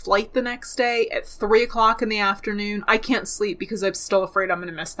have a flight the next day at 3:00 in the afternoon, I can't sleep because I'm still afraid I'm going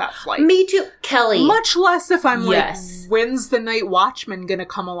to miss that flight. Me too, Kelly. Much less if I'm like, when's the night watchman going to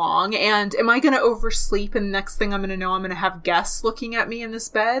come along? And am I going to oversleep? And next thing I'm going to know, I'm going to have guests looking at me in this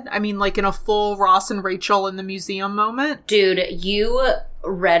bed? I mean, like in a full Ross and Rachel in the museum moment. Dude, you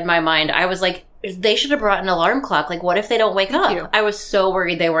read my mind. I was like, they should have brought an alarm clock. Like, what if they don't wake up? I was so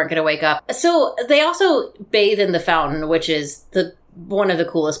worried they weren't going to wake up. So they also bathe in the fountain, which is one of the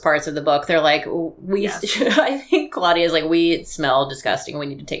coolest parts of the book. They're like, I think Claudia's like, we smell disgusting. We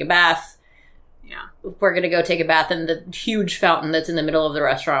need to take a bath. Yeah. We're going to go take a bath in the huge fountain that's in the middle of the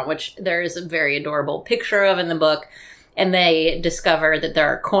restaurant, which there is a very adorable picture of in the book. And they discover that there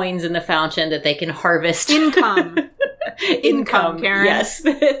are coins in the fountain that they can harvest. Income, Karen. Yes.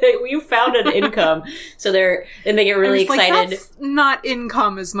 We found an income. So they get really excited. Like, that's not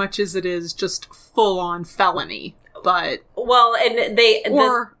income as much as it is just full-on felony. But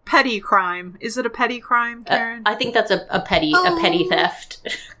or petty crime. Is it a petty crime, Karen? I think that's a petty theft.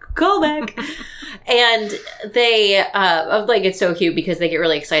 Call back. And they like, it's so cute because they get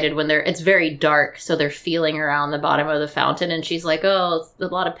really excited when it's very dark, so they're feeling around the bottom of the fountain, and she's like, oh, a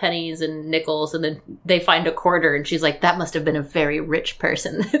lot of pennies and nickels, and then they find a quarter, and she's like, that must have been a very rich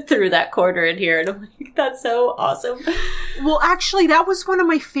person that threw that quarter in here. And I'm like, that's so awesome. Well, actually, that was one of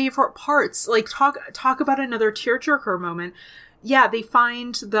my favorite parts. Like, talk about another tearjerker moment. Yeah, they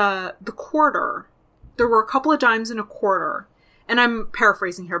find the quarter. There were a couple of dimes and a quarter. And I'm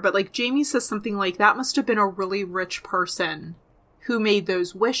paraphrasing here, but like Jamie says something like, that must have been a really rich person who made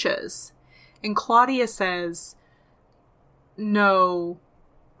those wishes. And Claudia says, no,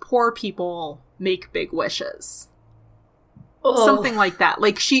 poor people make big wishes. Oh. Something like that.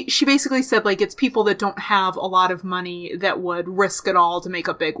 Like she basically said, like, it's people that don't have a lot of money that would risk it all to make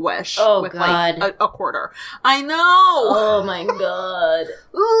a big wish with God. Like a quarter. I know. Oh my God.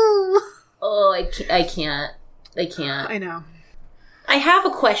 Ooh. Oh, I can't. I know. I have a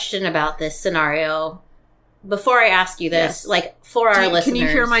question about this scenario. Before I ask you this, like, for our listeners... Can you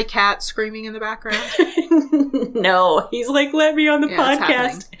hear my cat screaming in the background? No. He's like, let me on the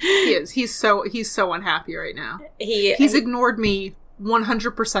podcast. He is. He's so unhappy right now. He's ignored me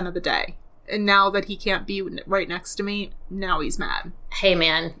 100% of the day. And now that he can't be right next to me, now he's mad. Hey,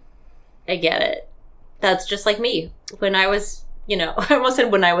 man. I get it. That's just like me. When I was... I almost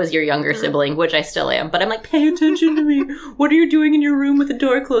said when I was your younger sibling, which I still am, but I'm like, pay attention to me. What are you doing in your room with the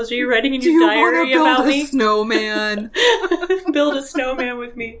door closed? Are you writing in your diary about me? Do you want to build a snowman? Build a snowman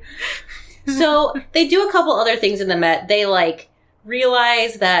with me. So they do a couple other things in the Met. They like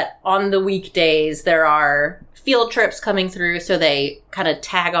realize that on the weekdays there are field trips coming through, so they kind of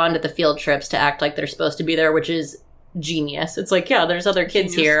tag on to the field trips to act like they're supposed to be there, which is genius. It's like, yeah, there's other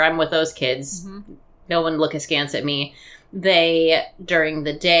kids here. I'm with those kids. Mm-hmm. No one look askance at me. They, during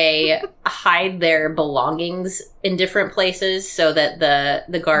the day, hide their belongings in different places so that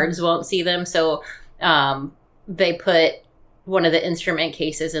the guards won't see them. So they put one of the instrument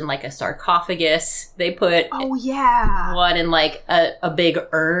cases in like a sarcophagus. They put one in like a big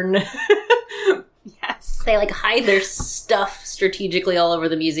urn. Yes. They like hide their stuff strategically all over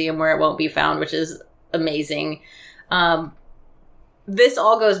the museum where it won't be found, which is amazing. This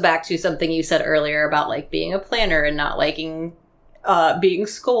all goes back to something you said earlier about like being a planner and not liking being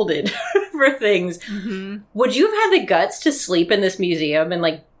scolded for things. Mm-hmm. Would you have had the guts to sleep in this museum and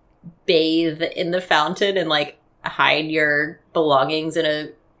like bathe in the fountain and like hide your belongings in a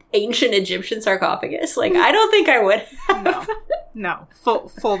ancient Egyptian sarcophagus? Like, I don't think I would have. No.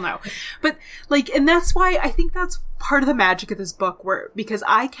 Full no. But like, and that's why I think that's part of the magic of this book, because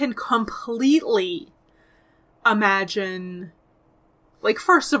I can completely imagine, like,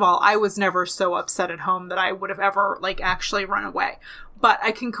 first of all, I was never so upset at home that I would have ever, like, actually run away. But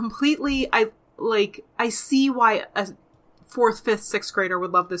I can completely, I see why a 4th, 5th, 6th grader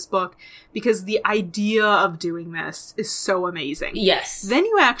would love this book, because the idea of doing this is so amazing. Yes. Then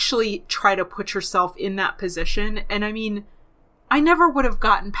you actually try to put yourself in that position, and I mean, I never would have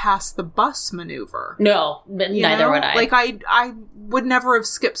gotten past the bus maneuver. No, neither would I. Like, I would never have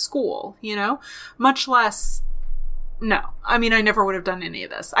skipped school, you know? Much less, no. I mean, I never would have done any of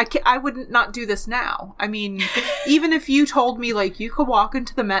this. I would not do this now. I mean, even if you told me, like, you could walk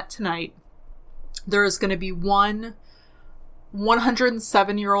into the Met tonight, there is going to be one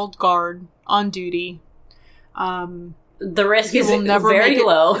 107-year-old guard on duty. The risk is very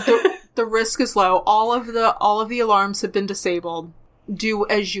low. The risk is low. All of the alarms have been disabled. Do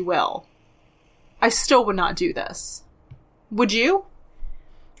as you will. I still would not do this. Would you?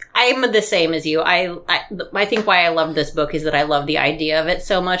 I'm the same as you. I think why I love this book is that I love the idea of it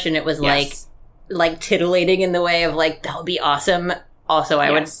so much, and it was like titillating in the way of like, that would be awesome. Also,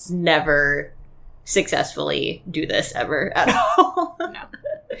 I would never successfully do this ever at all. No.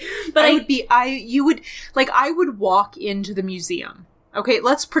 But I would walk into the museum. Okay,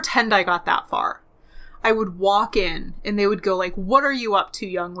 let's pretend I got that far. I would walk in, and they would go like, "What are you up to,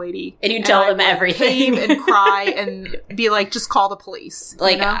 young lady?" And you tell them everything, and cry, and be like, "Just call the police."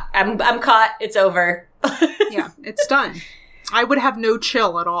 Like, you know? I'm caught. It's over. Yeah, it's done. I would have no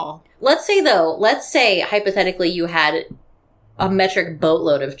chill at all. Let's say hypothetically you had a metric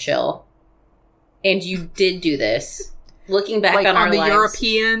boatload of chill, and you did do this. Looking back on our lives, the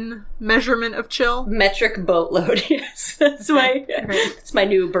European measurement of chill, metric boatload. Yes, that's my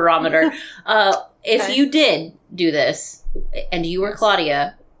new barometer. If you did do this, and you were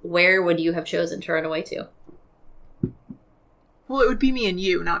Claudia, where would you have chosen to run away to? Well, it would be me and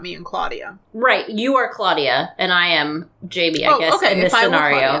you, not me and Claudia. Right, you are Claudia, and I am Jamie. I guess in this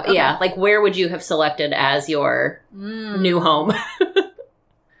scenario, okay. Yeah. Like, where would you have selected as your new home?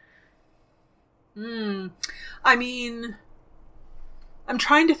 I mean, I'm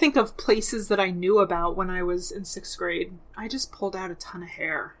trying to think of places that I knew about when I was in 6th grade. I just pulled out a ton of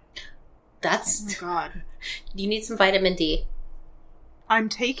hair. Oh my God. You need some vitamin D. I'm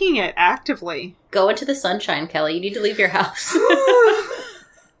taking it actively. Go into the sunshine, Kelly. You need to leave your house.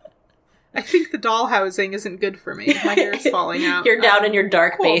 I think the doll housing isn't good for me. My hair is falling out. You're down in your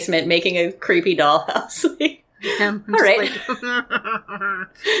dark basement making a creepy dollhouse. I'm just like,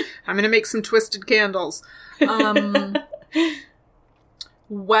 I'm going to make some twisted candles.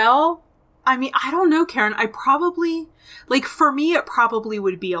 Well, I mean, I don't know, Karen. I probably, like, for me, it probably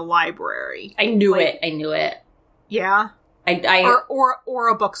would be a library. I knew it. Yeah. Or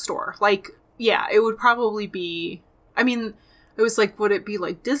a bookstore. Like, yeah, it would probably be, I mean, it was like, would it be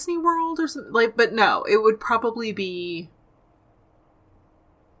like Disney World or something? Like, but no, it would probably be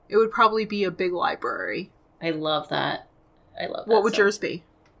a big library. I love that. What would yours be?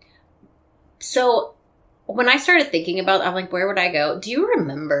 So, when I started thinking about it, I'm like, where would I go? Do you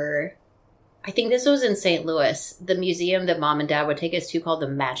remember, I think this was in St. Louis, the museum that Mom and Dad would take us to called the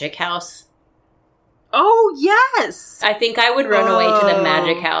Magic House? Oh, yes! I think I would run away to the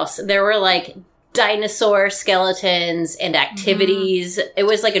Magic House. There were, like, dinosaur skeletons and activities. Mm-hmm. It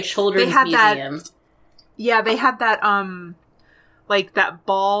was like a children's museum. They had that, like that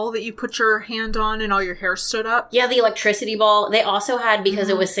ball that you put your hand on and all your hair stood up. Yeah, the electricity ball. They also had, because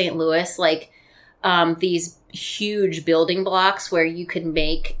it was St. Louis, like, these huge building blocks where you could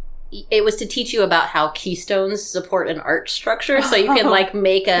make, it was to teach you about how keystones support an arch structure. So you can like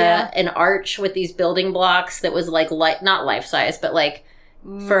make an arch with these building blocks that was like not life size, but like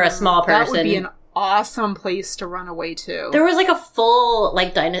for a small person. That would be an awesome place to run away to. There was like a full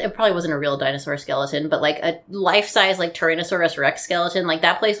like it probably wasn't a real dinosaur skeleton, but like a life size like Tyrannosaurus Rex skeleton. Like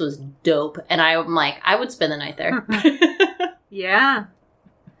that place was dope, and I'm like, I would spend the night there. Yeah,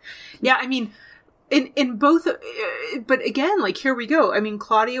 I mean. In both, but again, like, here we go. I mean,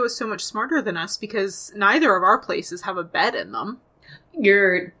 Claudia was so much smarter than us because neither of our places have a bed in them.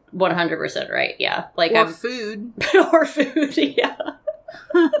 You're 100% right, yeah. Like, food. Or food, yeah.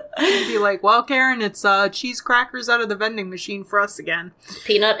 You'd be like, well, Karen, it's cheese crackers out of the vending machine for us again.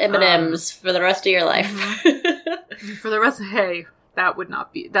 Peanut M&Ms for the rest of your life. Mm-hmm. For the rest, hey, that would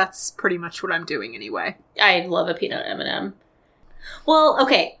not be, that's pretty much what I'm doing anyway. I love a peanut M&M. Well,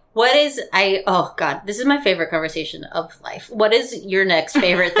 okay. Oh God, this is my favorite conversation of life. What is your next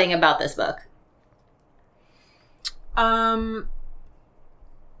favorite thing about this book?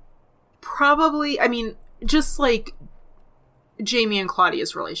 Probably, I mean, just like Jamie and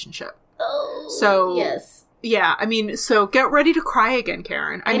Claudia's relationship. Oh, so yes. Yeah, I mean, so get ready to cry again,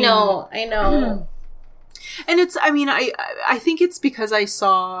 Karen. I know. And it's, I mean, I think it's because I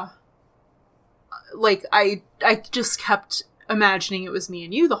saw, like, I just kept imagining it was me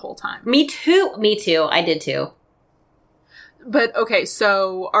and you the whole time. Me too. I did too. But, okay,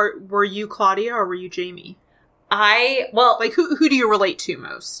 so were you Claudia or were you Jamie? Like, who do you relate to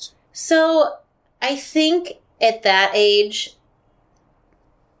most? So, I think at that age,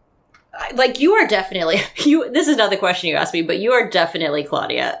 like, you are definitely, this is not the question you asked me, but you are definitely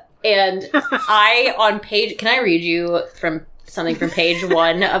Claudia. And can I read you from something from page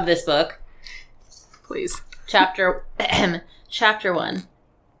 1 of this book? Please. Chapter 1.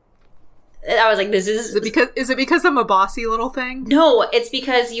 I was like, this is... Is it because I'm a bossy little thing? No, it's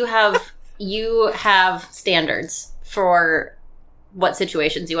because you have standards for what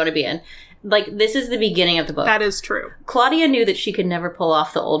situations you want to be in. Like, this is the beginning of the book. That is true. Claudia knew that she could never pull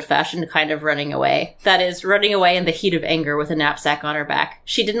off the old-fashioned kind of running away. That is, running away in the heat of anger with a knapsack on her back.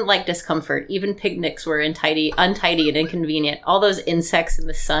 She didn't like discomfort. Even picnics were untidy and inconvenient. All those insects in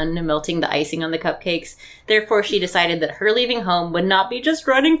the sun melting the icing on the cupcakes. Therefore, she decided that her leaving home would not be just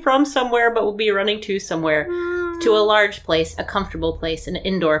running from somewhere, but would be running to somewhere. To a large place, a comfortable place, an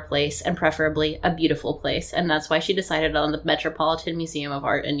indoor place, and preferably a beautiful place. And that's why she decided on the Metropolitan Museum of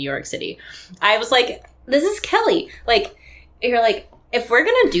Art in New York City. I was like, this is Kelly. Like, you're like, if we're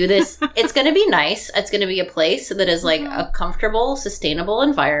going to do this, it's going to be nice. It's going to be a place that is, like, a comfortable, sustainable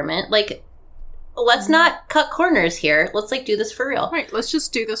environment. Like, let's not cut corners here. Let's, like, do this for real. Right. Let's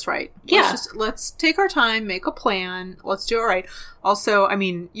just do this right. Yeah. Let's take our time, make a plan. Let's do it right. Also, I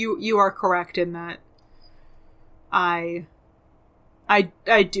mean, you are correct in that I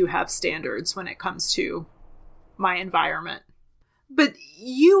do have standards when it comes to my environment. But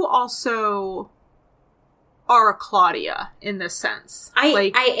you also are a Claudia in this sense.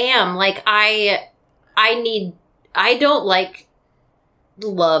 I am. Like, I don't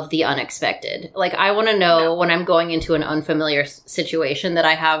love the unexpected. Like, I want to know when I'm going into an unfamiliar situation that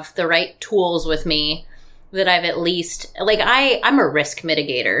I have the right tools with me, that I've at least, like, I'm a risk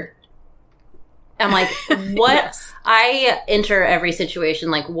mitigator. I'm like, what? Yes. I enter every situation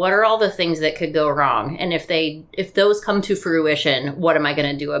like, what are all the things that could go wrong? And if those come to fruition, what am I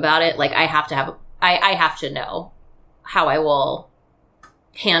going to do about it? Like, I have to know how I will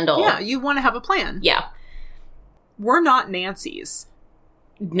handle. Yeah, you want to have a plan. Yeah. We're not Nancy's.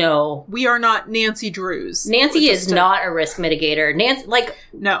 No. We are not Nancy Drews. Nancy is not a risk mitigator. Nancy, like...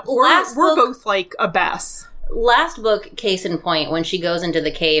 No, we're both, like, a Bess. Last book, case in point, when she goes into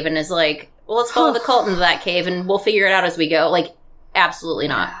the cave and is like, well, let's follow the cult into that cave and we'll figure it out as we go. Like, absolutely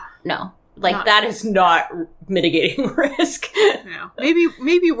not. No. Like, that is not mitigating risk. No.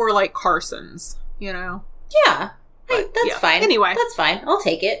 Maybe we're like Carsons, you know? Yeah. That's fine. Anyway. That's fine. I'll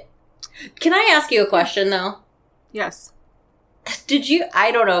take it. Can I ask you a question, though? Yes.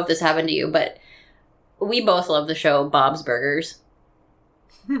 I don't know if this happened to you, but we both love the show Bob's Burgers.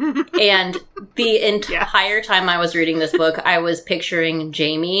 And the entire time I was reading this book, I was picturing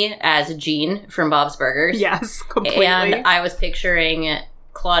Jamie as Jean from Bob's Burgers. Yes, completely. And I was picturing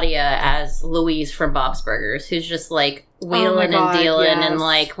Claudia as Louise from Bob's Burgers, who's just like wheeling and dealing and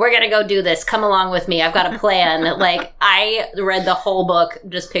like, we're going to go do this. Come along with me. I've got a plan. Like, I read the whole book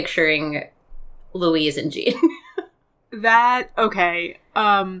just picturing Louise and Jean. Okay.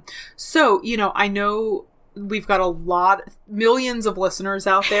 So, you know, I know we've got millions of listeners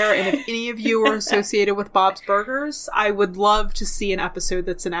out there, and if any of you are associated with Bob's Burgers, I would love to see an episode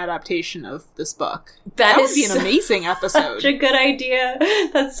that's an adaptation of this book. That would be an amazing episode. Such a good idea.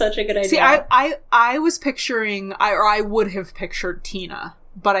 That's such a good idea. See, I was picturing, I would have pictured Tina,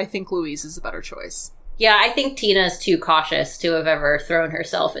 but I think Louise is a better choice. Yeah, I think Tina's too cautious to have ever thrown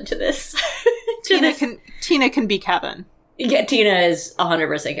herself into this. Tina can be Kevin. Yeah, Tina is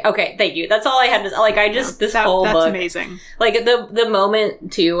 100%. Okay, thank you. That's all I had to say. Like, this whole book. That's amazing. Like, the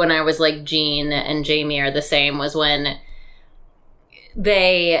moment, too, when I was like, Jean and Jamie are the same, was when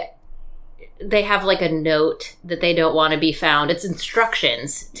they have, like, a note that they don't want to be found. It's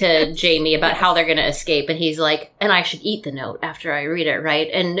instructions to Jamie about how they're going to escape. And he's like, and I should eat the note after I read it, right?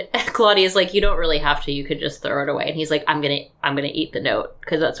 And Claudia's like, you don't really have to. You could just throw it away. And he's like, I'm going to eat the note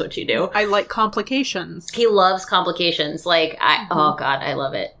because that's what you do. I like complications. He loves complications. Like, oh God, I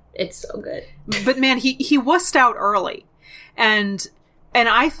love it. It's so good. But man, he wussed out early. And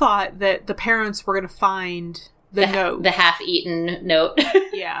I thought that the parents were going to find the note. The half-eaten note.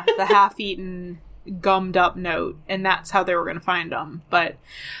 Yeah, the half-eaten, gummed-up note. And that's how they were going to find them. But,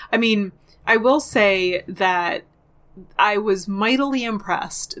 I mean, I will say that I was mightily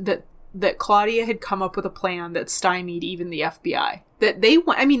impressed that Claudia had come up with a plan that stymied even the FBI. That they,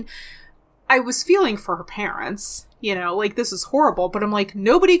 I mean, I was feeling for her parents, you know, like, this is horrible, but I'm like,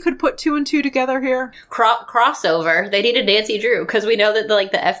 nobody could put 2 and 2 together here. Crossover. They needed Nancy Drew, because we know that,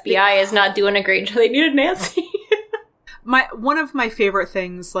 the FBI is not doing a great job. They needed Nancy. One of my favorite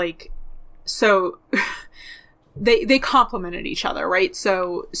things, like, so they complemented each other, right?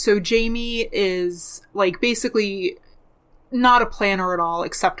 So Jamie is, like, basically not a planner at all,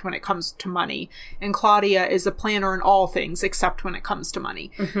 except when it comes to money. And Claudia is a planner in all things, except when it comes to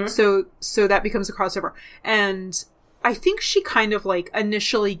money. Mm-hmm. So that becomes a crossover. And I think she kind of, like,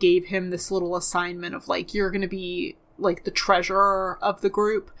 initially gave him this little assignment of, like, you're going to be, like, the treasurer of the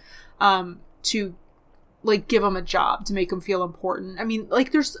group, to, like, give him a job, to make him feel important. I mean,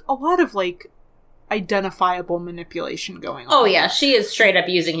 like, there's a lot of, like, identifiable manipulation going on. Oh yeah, she is straight up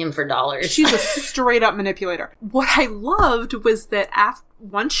using him for dollars. She's a straight up manipulator. What I loved was that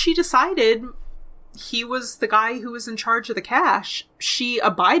once she decided he was the guy who was in charge of the cash, she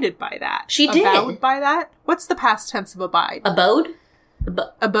abided by that. She did. Abode by that? What's the past tense of abide? Abode?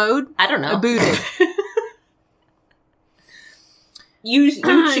 Abode? I don't know. Aboded. You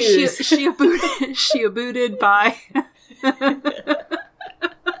choose. She aboded. She aboded by...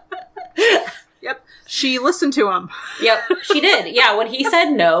 Yep. She listened to him. Yep, she did. Yeah, when he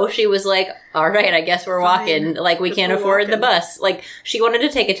said no, she was like, all right, I guess we're walking. Like, we can't afford the bus. Like, she wanted to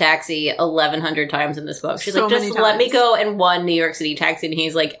take a taxi 1,100 times in this book. She's like, just let me go in one New York City taxi. And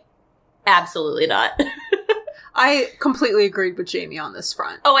he's like, absolutely not. I completely agreed with Jamie on this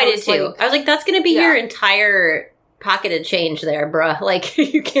front. Oh, I did too. I was like, that's going to be your entire pocket of change there, bruh. Like,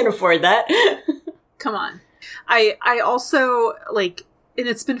 you can't afford that. Come on. I also, like... And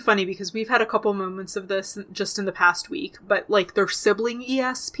it's been funny because we've had a couple moments of this just in the past week, but, like, their sibling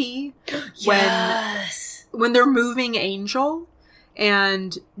ESP, yes. when they're moving Angel,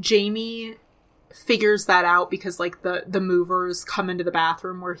 and Jamie figures that out because, like, the movers come into the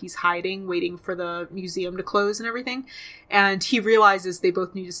bathroom where he's hiding, waiting for the museum to close and everything, and he realizes they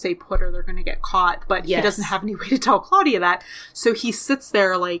both need to stay put or they're going to get caught, but he doesn't have any way to tell Claudia that, so he sits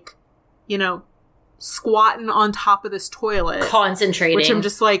there, like, you know, squatting on top of this toilet. Concentrating. Which I'm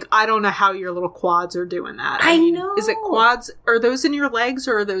just like, I don't know how your little quads are doing that. I mean, know. Is it quads? Are those in your legs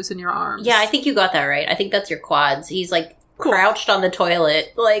or are those in your arms? Yeah, I think you got that right. I think that's your quads. He's, like, crouched on the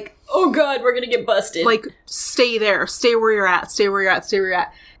toilet, like, oh god, we're gonna get busted. Like, stay there. Stay where you're at. Stay where you're at. Stay where you're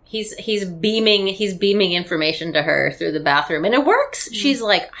at. He's beaming information to her through the bathroom, and it works. Mm. She's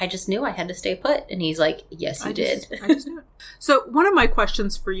like, I just knew I had to stay put. And he's like, yes, you did. I just knew it. So one of my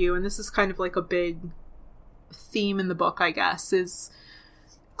questions for you, and this is kind of like a big theme in the book, I guess, is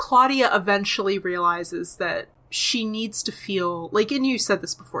Claudia eventually realizes that she needs to feel, like, and you said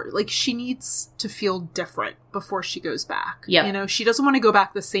this before, like, she needs to feel different before she goes back. Yeah. You know, she doesn't want to go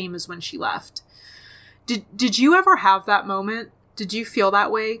back the same as when she left. Did you ever have that moment? Did you feel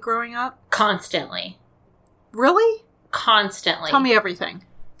that way growing up? Constantly. Really? Constantly. Tell me everything.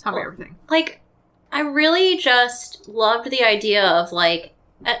 Tell me everything. Like, I really just loved the idea of, like,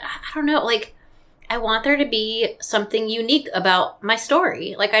 I don't know, like, I want there to be something unique about my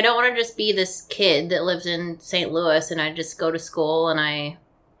story. Like, I don't want to just be this kid that lives in St. Louis and I just go to school and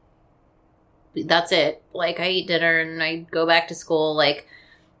that's it. Like, I eat dinner and I go back to school. Like,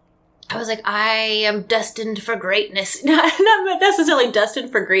 I was like, I am destined for greatness. Not necessarily destined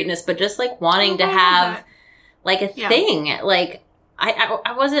for greatness, but just, like, wanting to have, like, a thing. Like,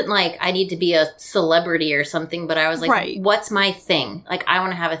 I wasn't like, I need to be a celebrity or something, but I was like, what's my thing? Like, I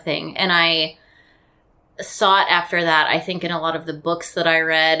want to have a thing. And I sought after that, I think, in a lot of the books that I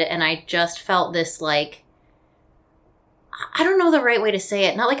read, and I just felt this, like, I don't know the right way to say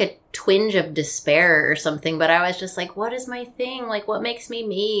it, not like a twinge of despair or something, but I was just like, what is my thing? Like, what makes me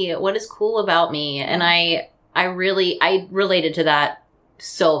me? What is cool about me? And I related to that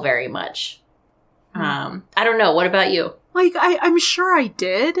so very much. I don't know. What about you? Like, I'm sure I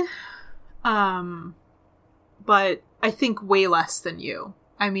did. But I think way less than you.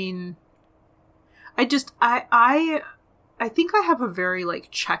 I mean, I think I have a very,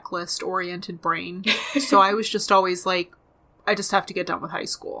 like, checklist-oriented brain. So I was just always like, I just have to get done with high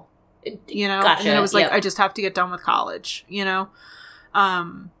school. You know? Gotcha. And then it was like, I just have to get done with college, you know?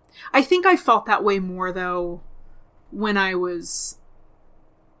 I think I felt that way more, though, when I was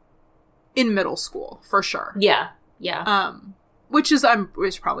in middle school, for sure. Yeah. Yeah. Which is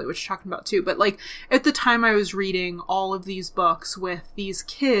probably what you're talking about too. But, like, at the time I was reading all of these books with these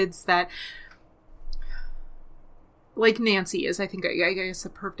kids that, like Nancy is, I think, I guess, a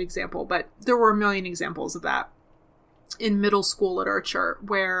perfect example, but there were a million examples of that in middle school literature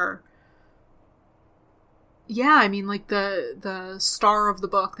where, yeah, I mean, like, the star of the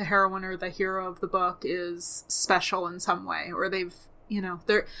book, the heroine or the hero of the book is special in some way, or they've,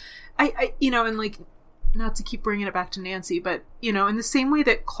 and like, not to keep bringing it back to Nancy, but, in the same way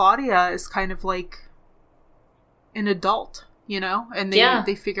that Claudia is kind of like an adult, and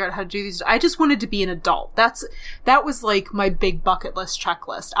they figure out how to do these. I just wanted to be an adult. That was like my big bucket list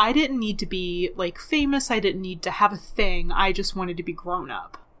checklist. I didn't need to be like famous. I didn't need to have a thing. I just wanted to be grown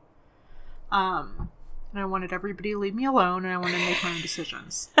up. And I wanted everybody to leave me alone, and I wanted to make my own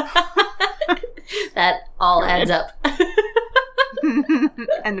decisions. That all adds up.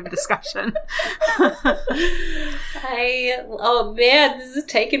 End of discussion. Oh man, this is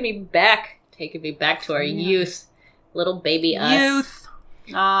taking me back to our youth. Little baby us. Youth.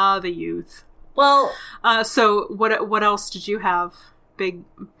 The youth. Well, so what else did you have? Big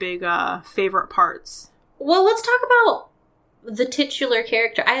favorite parts? Well, let's talk about the titular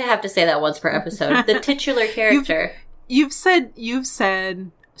character. I have to say that once per episode. The titular character. You've said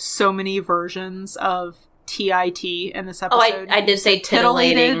so many versions of TIT in this episode. Oh, I did say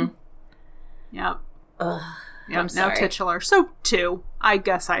titillating. Yep. Ugh, yep. I'm sorry. Now titular. So 2. I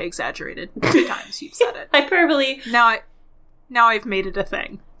guess I exaggerated 2 times you've said it. Hyperbole. Now I've made it a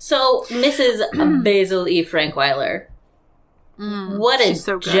thing. So Mrs. Basil E. Frankweiler. What a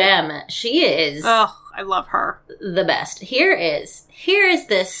so gem. She is. Oh, I love her. The best. Here is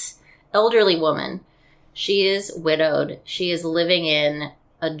this elderly woman. She is widowed. She is living in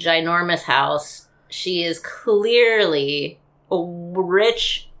a ginormous house. She is clearly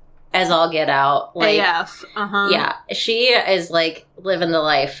rich as all get out. Like, AF. Yeah. She is like living the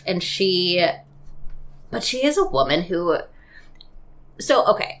life. But she is a woman who. So,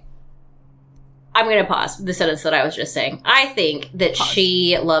 okay. I'm going to pause the sentence that I was just saying. I think that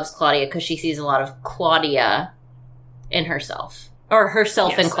she loves Claudia because she sees a lot of Claudia in herself. Or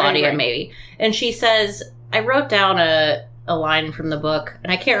herself in Claudia, maybe. And she says, I wrote down a line from the book,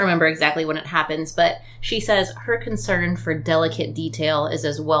 and I can't remember exactly when it happens, but she says her concern for delicate detail is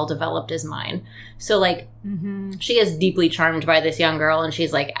as well developed as mine. So, like, she is deeply charmed by this young girl, and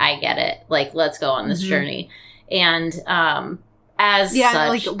she's like, I get it. Like, let's go on this journey. And, such,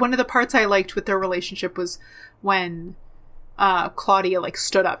 like, one of the parts I liked with their relationship was when Claudia, like,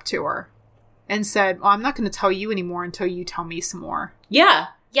 stood up to her and said, well, I'm not going to tell you anymore until you tell me some more. Yeah.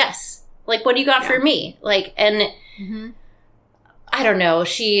 Yes. Like, what do you got for me? Like, and I don't know.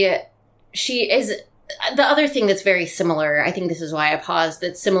 She is the other thing that's very similar. I think this is why I paused.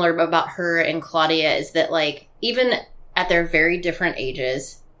 That's similar about her and Claudia is that, like, even at their very different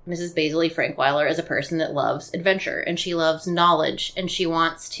ages, Mrs. Basil E. Frankweiler is a person that loves adventure and she loves knowledge and she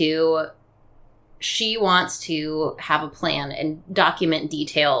wants to have a plan and document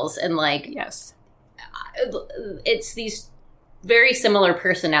details and, like, yes, it's these very similar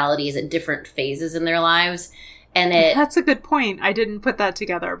personalities at different phases in their lives. And that's a good point. I didn't put that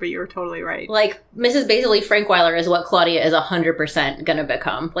together, but you're totally right. Like, Mrs. Basil E. Frankweiler is what Claudia is 100% going to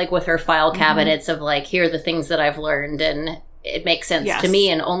become. Like, with her file cabinets of, like, here are the things that I've learned, and it makes sense to me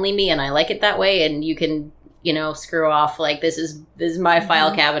and only me, and I like it that way, and you can, screw off. Like, this is my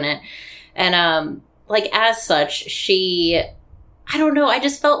file cabinet. And, like, as such, I don't know, I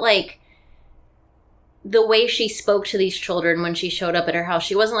just felt like the way she spoke to these children when she showed up at her house,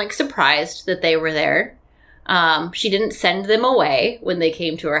 she wasn't, like, surprised that they were there. She didn't send them away when they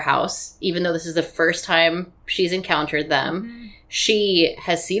came to her house, even though this is the first time she's encountered them. She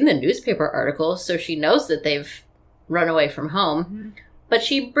has seen the newspaper articles, so she knows that they've run away from home. But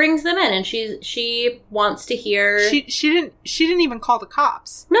she brings them in, and she wants to hear. She didn't even call the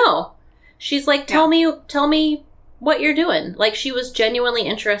cops. No, she's like, tell me what you're doing. Like, she was genuinely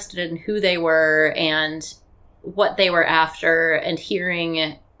interested in who they were and what they were after, and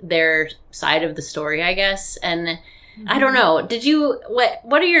hearing their side of the story, I guess. And I don't know. Did you, what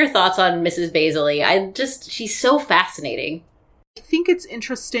are your thoughts on Mrs. Basil? She's so fascinating. I think it's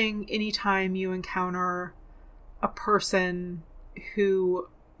interesting anytime you encounter a person who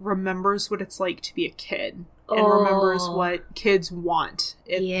remembers what it's like to be a kid and remembers what kids want.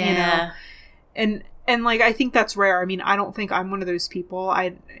 And like, I think that's rare. I mean, I don't think I'm one of those people.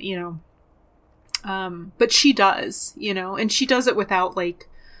 But she does, and she does it without, like,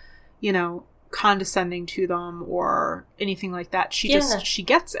 condescending to them or anything like that. She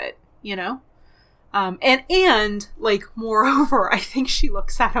gets it, and like, moreover, I think she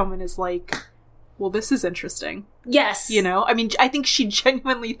looks at him and is like, well, this is interesting. Yes. I mean, I think she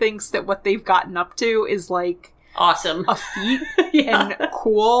genuinely thinks that what they've gotten up to is, like, awesome, a feat and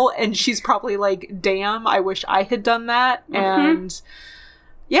cool. And she's probably like, damn, I wish I had done that. And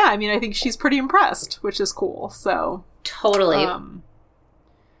yeah, I mean, I think she's pretty impressed, which is cool. So totally.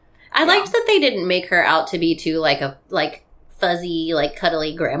 I liked that they didn't make her out to be too, like, fuzzy, like,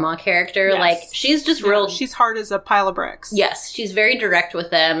 cuddly grandma character. Yes. Like, she's just real... She's hard as a pile of bricks. Yes, she's very direct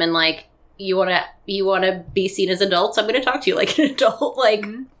with them, and, like, you wanna be seen as adults? I'm gonna talk to you like an adult. Like,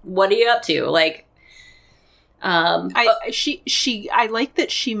 what are you up to? Like, I like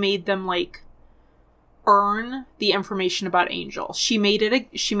that she made them, like, earn the information about Angel. She made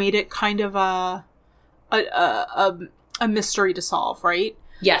it kind of a mystery to solve, right?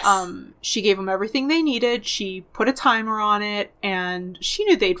 Yes. She gave them everything they needed. She put a timer on it, and she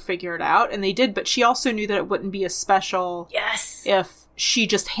knew they'd figure it out, and they did, but she also knew that it wouldn't be as special if she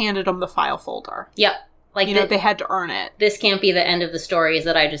just handed them the file folder. Yep. Like, they had to earn it. This can't be the end of the story, is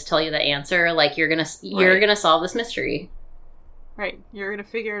that I just tell you the answer. Like, you're gonna solve this mystery. Right. You're gonna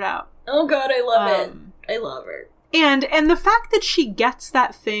figure it out. Oh god, I love it. I love her. And the fact that she gets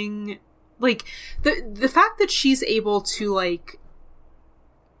that thing, like, the fact that she's able to, like,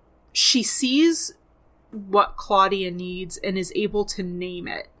 she sees what Claudia needs and is able to name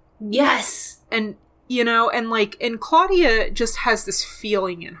it. Yes. And, and Claudia just has this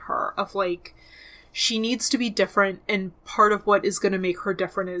feeling in her of, like, she needs to be different, and part of what is going to make her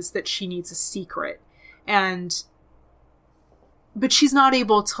different is that she needs a secret. But she's not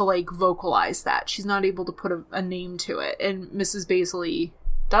able to, like, vocalize that. She's not able to put a name to it. And Mrs. Baisley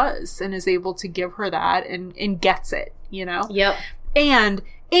does, and is able to give her that, and gets it, Yep. And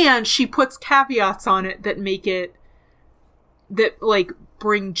she puts caveats on it that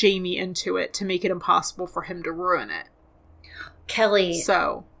bring Jamie into it to make it impossible for him to ruin it. Kelly,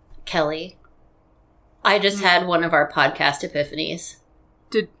 I just had one of our podcast epiphanies.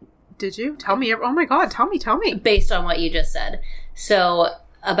 Did you? Tell me. Oh my god, tell me. Based on what you just said. So,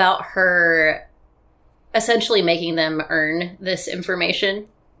 about her essentially making them earn this information.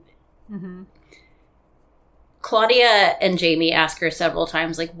 Mm-hmm. Claudia and Jamie ask her several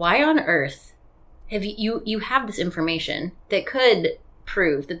times, like, why on earth have you have this information that could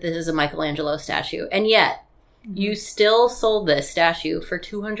prove that this is a Michelangelo statue, and yet you still sold this statue for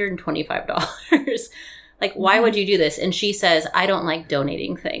 $225. Like, why would you do this? And she says, I don't like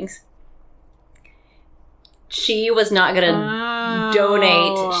donating things. She was not going to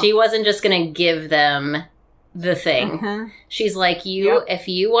donate. She wasn't just going to give them the thing. She's like, if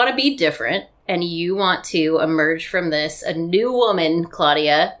you want to be different and you want to emerge from this a new woman,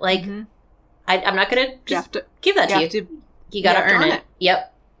 Claudia, like, I'm not going to just give that to you. You got to earn it.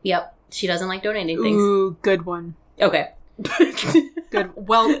 Yep. She doesn't like donating things. Ooh, good one. Okay. Good.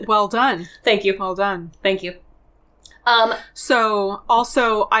 Well done. Thank you. Well done. Thank you. So,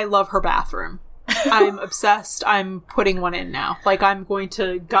 also, I love her bathroom. I'm obsessed. I'm putting one in now. Like, I'm going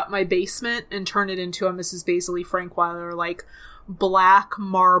to gut my basement and turn it into a Mrs. Baisley Frankweiler, like, black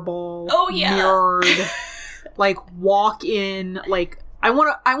marble, mirrored, like, walk in, like, I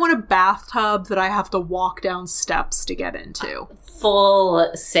want a bathtub that I have to walk down steps to get into.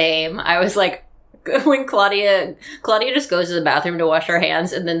 Full same. I was like, when Claudia just goes to the bathroom to wash her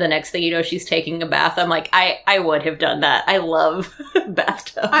hands, and then the next thing you know, she's taking a bath. I'm like, I would have done that. I love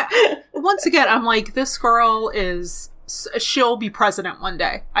bathtub. Once again, I'm like, this girl she'll be president one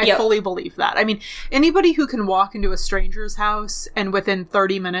day. I fully believe that. I mean, anybody who can walk into a stranger's house and within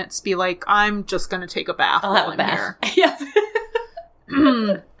 30 minutes be like, I'm just going to take a bath. I'll have a bath. Yeah.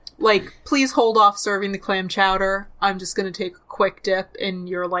 Like, please hold off serving the clam chowder. I'm just going to take a quick dip in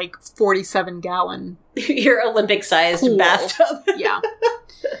your, like, 47-gallon... your Olympic-sized bathtub. Yeah.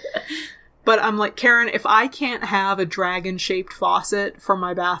 But I'm like, Karen, if I can't have a dragon-shaped faucet for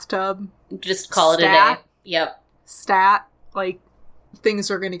my bathtub... just call it a day. Yep. Like,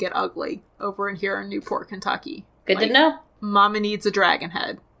 things are going to get ugly over in here in Newport, Kentucky. Good to know. Mama needs a dragon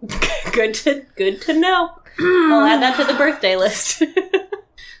head. Good to know. I'll add that to the birthday list.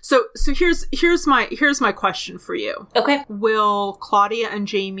 So here's my question for you. Okay. Will Claudia and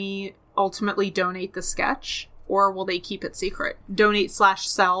Jamie ultimately donate the sketch, or will they keep it secret?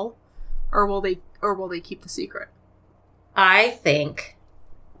 Donate/sell, or will they keep the secret? I think.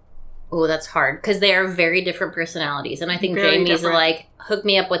 Oh, that's hard because they are very different personalities, and I think very Jamie's different. Like, hook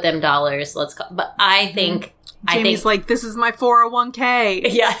me up with them dollars. Let's go. But I think Jamie's like, this is my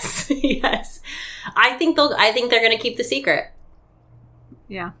 401k. Yes. I think they're going to keep the secret.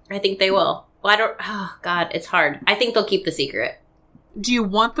 Yeah. I think they will. Well, oh God, it's hard. I think they'll keep the secret. Do you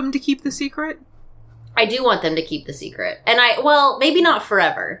want them to keep the secret? I do want them to keep the secret. And maybe not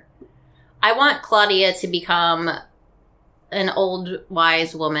forever. I want Claudia to become an old,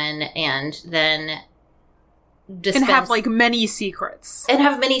 wise woman and then and have, like, many secrets. And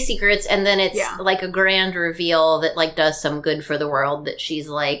have many secrets, and then it's, like, a grand reveal that, like, does some good for the world, that she's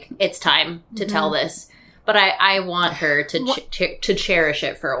like, it's time to tell this. But I want her to cherish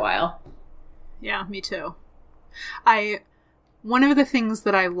it for a while. Yeah, me too. I one of the things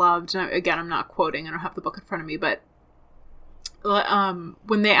that I loved, and again, I'm not quoting, I don't have the book in front of me, but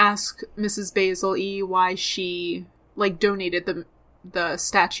when they ask Mrs. Basil E. why she, like, donated the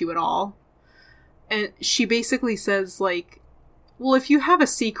statue at all, and she basically says, like, well, if you have a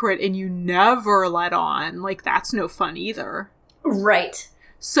secret and you never let on, like, that's no fun either. Right.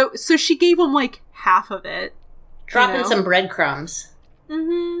 So she gave him, like, half of it. Dropping some breadcrumbs.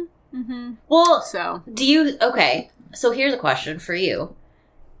 Mm-hmm. Mm-hmm. Well, so okay, so here's a question for you.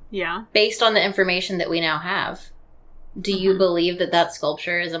 Yeah. Based on the information that we now have, do you believe that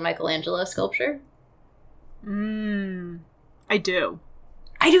sculpture is a Michelangelo sculpture? I do.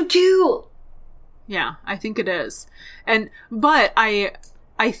 I do too! Yeah, I think it is. But I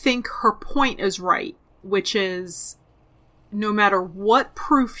think her point is right, which is no matter what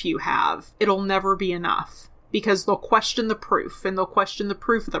proof you have, it'll never be enough. Because they'll question the proof, and they'll question the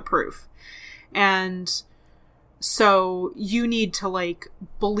proof of the proof. And so you need to, like,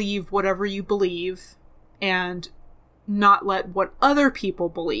 believe whatever you believe and not let what other people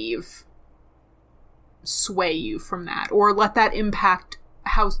believe sway you from that. Or let that impact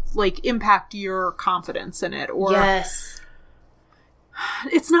your confidence in it. Or yes.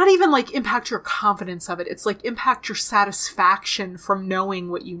 It's not even, like, impact your confidence of it. It's, like, impact your satisfaction from knowing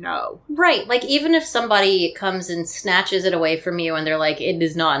what you know. Right. Like, even if somebody comes and snatches it away from you and they're like, it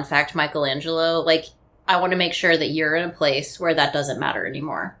is not, in fact, Michelangelo, like, I want to make sure that you're in a place where that doesn't matter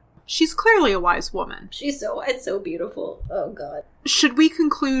anymore. She's clearly a wise woman. It's so beautiful. Oh, God. Should we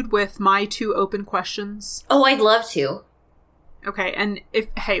conclude with my 2 open questions? Oh, I'd love to. Okay, and if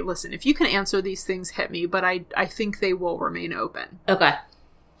you can answer these things, hit me, but I think they will remain open. Okay.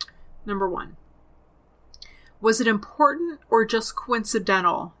 Number 1. Was it important or just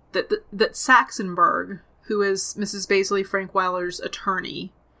coincidental that Saxenberg, who is Mrs. Basil E. Frankweiler's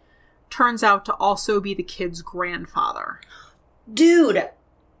attorney, turns out to also be the kid's grandfather? Dude,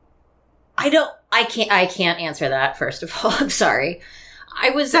 I can't answer that, first of all. I'm sorry.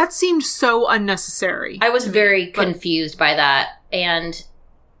 That seemed so unnecessary. I was very confused by that, and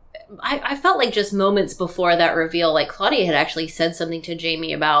I felt like just moments before that reveal, like, Claudia had actually said something to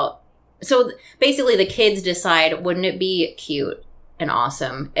Jamie about... So, basically, the kids decide, wouldn't it be cute and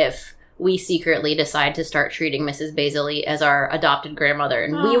awesome if we secretly decide to start treating Mrs. Basil as our adopted grandmother,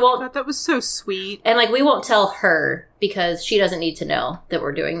 and we won't... God, that was so sweet. And, like, we won't tell her, because she doesn't need to know that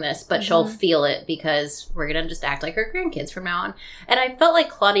we're doing this, but she'll feel it because we're going to just act like her grandkids from now on. And I felt like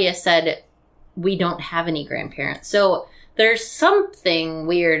Claudia said, we don't have any grandparents. So there's something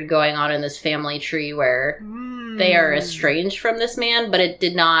weird going on in this family tree where they are estranged from this man, but it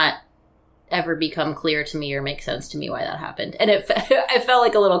did not ever become clear to me or make sense to me why that happened. And I felt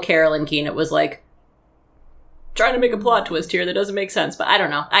like a little Carolyn Keene. It was like, trying to make a plot twist here that doesn't make sense, but I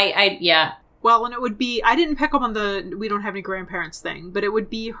don't know. Yeah. Well, and it would be, I didn't pick up on the we don't have any grandparents thing, but it would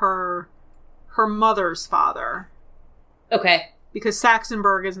be her mother's father. Okay. Because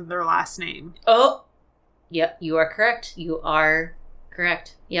Saxenberg isn't their last name. Oh! Yep, you are correct. You are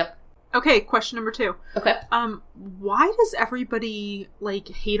correct. Yep. Okay, question number 2. Okay. Why does everybody, like,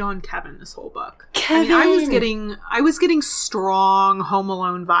 hate on Kevin this whole book? Kevin! I mean, I was getting strong Home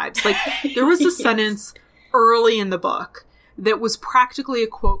Alone vibes. Like, there was a sentence early in the book that was practically a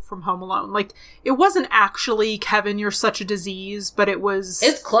quote from Home Alone. Like, it wasn't actually, Kevin, you're such a disease, but it was...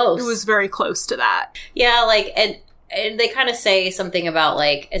 It's close. It was very close to that. Yeah, like, and they kind of say something about,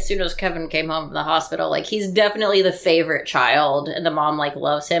 like, as soon as Kevin came home from the hospital, like, he's definitely the favorite child, and the mom, like,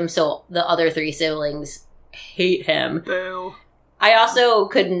 loves him, so the other 3 siblings hate him. Boo. I also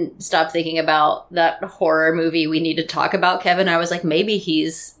couldn't stop thinking about that horror movie We Need to Talk About Kevin. I was like, maybe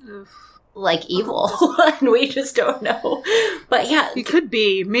he's... like, evil, and we just don't know. But yeah. It could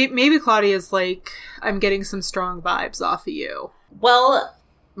be. Maybe Claudia's like, I'm getting some strong vibes off of you. Well,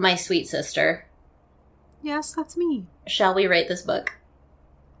 my sweet sister. Yes, that's me. Shall we rate this book?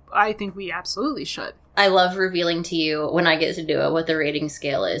 I think we absolutely should. I love revealing to you, when I get to do it, what the rating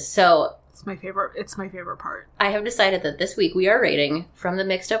scale is. So... It's my favorite part. I have decided that this week we are rating From the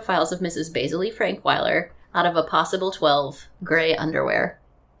Mixed Up Files of Mrs. Basil E. Frankweiler out of a possible 12 gray underwear.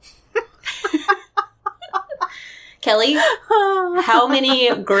 Kelly, how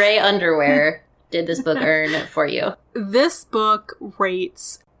many gray underwear did this book earn for you? This book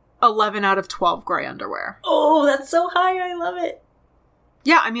rates 11 out of 12 gray underwear. Oh, that's so high. I love it.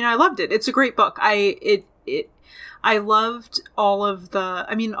 Yeah, I mean, I loved it. It's a great book. I loved all of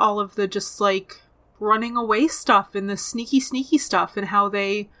the just, like, running away stuff and the sneaky stuff and how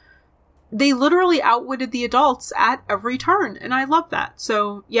they literally outwitted the adults at every turn. And I love that.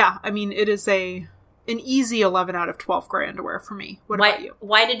 So, yeah, I mean, it is an easy 11 out of 12 gray underwear for me. What about you?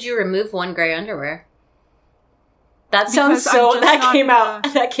 Why did you remove 1 gray underwear? That sounds so. That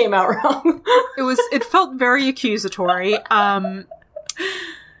came out wrong. It felt very accusatory. And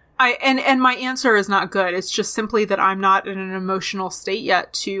my answer is not good. It's just simply that I'm not in an emotional state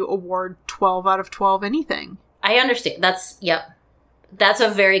yet to award 12 out of 12 anything. I understand. That's a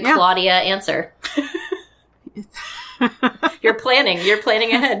very Claudia answer. You're planning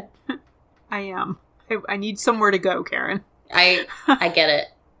ahead. I am. I need somewhere to go, Karen. I get it.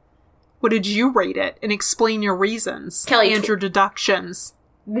 What did you rate it? And explain your reasons. Kelly, and your deductions.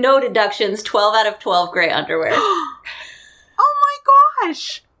 No deductions. 12 out of 12 gray underwear. Oh my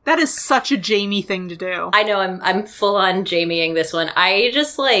gosh. That is such a Jamie thing to do. I know. I'm full on Jamieing this one. I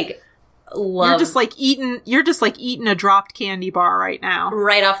just love. You're just like eating a dropped candy bar right now.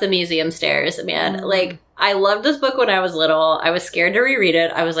 Right off the museum stairs, man. I loved this book when I was little. I was scared to reread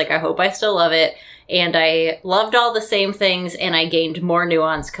it. I was like, I hope I still love it. And I loved all the same things, and I gained more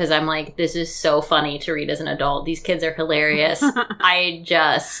nuance because I'm like, this is so funny to read as an adult. These kids are hilarious. I'm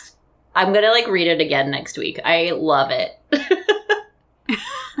gonna read it again next week. I love it.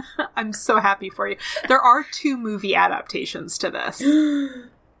 I'm so happy for you. There are 2 movie adaptations to this.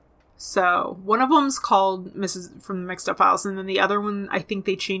 So one of them's called Mrs. from the Mixed Up Files, and then the other one, I think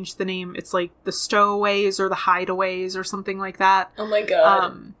they changed the name. It's like The Stowaways or The Hideaways or something like that. Oh my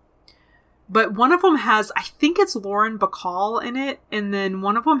god. But one of them has, I think it's Lauren Bacall in it, and then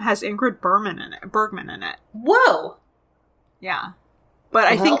one of them has Ingrid Bergman in it. Whoa! Yeah. But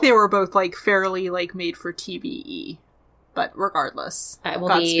I think they were both fairly made for TVE. But regardless,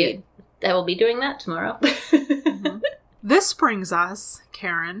 Godspeed. I will be doing that tomorrow. Mm-hmm. This brings us,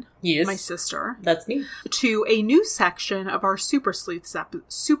 Karen, yes, my sister, that's me, to a new section of our Super Sleuth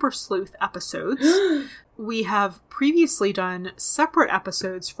episodes. We have previously done separate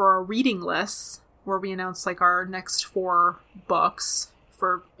episodes for our reading lists, where we announce our next 4 books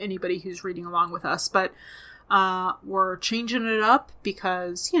for anybody who's reading along with us. But we're changing it up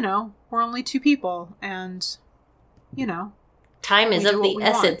because, we're only 2 people, and, time is of the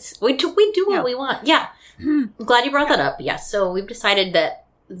essence. We do what we want. Yeah. I'm glad you brought that up. Yes. So we've decided that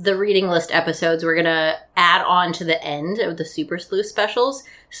the reading list episodes we're going to add on to the end of the Super Sleuth specials.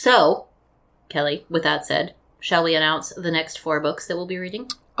 So, Kelly, with that said, shall we announce the next 4 books that we'll be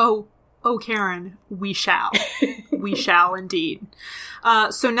reading? Oh, Karen, we shall. We shall indeed.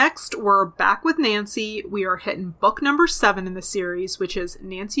 So next, we're back with Nancy. We are hitting book number 7 in the series, which is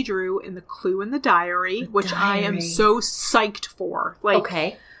Nancy Drew and the Clue in the Diary, which I am so psyched for.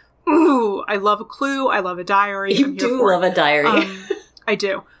 Okay. Ooh, I love a clue. I love a diary. You do love a diary. I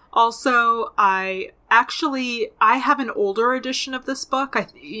do. Also, I have an older edition of this book.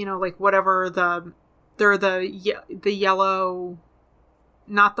 Whatever they're the yellow,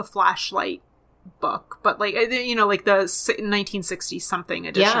 not the flashlight book, but the 1960s something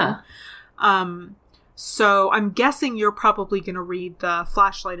edition. Yeah. So I'm guessing you're probably going to read the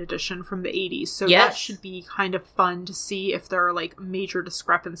flashlight edition from the 80s. So that should be kind of fun to see if there are major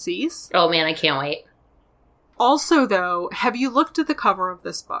discrepancies. Oh man, I can't wait. Also, though, have you looked at the cover of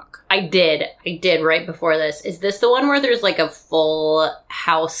this book? I did right before this. Is this the one where there's a full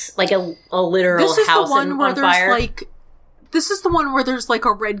house, a literal house on fire? This is the one where there's This is the one where there's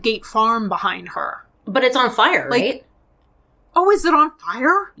a Redgate farm behind her. But it's on fire, right? Oh, is it on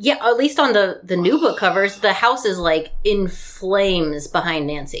fire? Yeah, at least on the new book covers, the house is in flames behind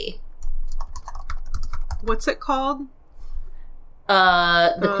Nancy. What's it called?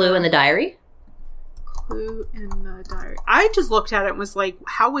 The Clue in the Diary? Clue in the Diary. I just looked at it and was like,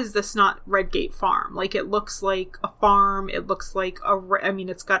 how is this not Redgate Farm? It looks like a farm. It looks like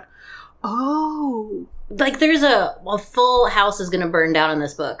it's got... Oh. There's a full house is going to burn down in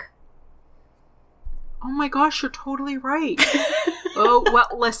this book. Oh my gosh, you're totally right. Oh, well,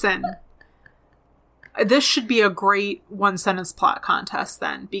 listen. This should be a great 1-sentence plot contest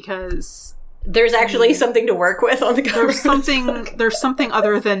then, because... There's actually something to work with on the cover. There's something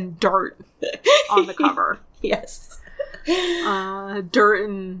other than dirt on the cover. Yes. Dirt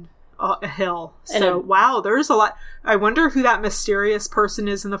and a hill. So, wow, there's a lot. I wonder who that mysterious person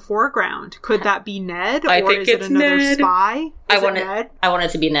is in the foreground. Could that be Ned? Or is it another Ned. Spy? I want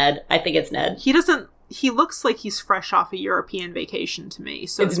it to be Ned. I think it's Ned. He looks like he's fresh off a European vacation to me,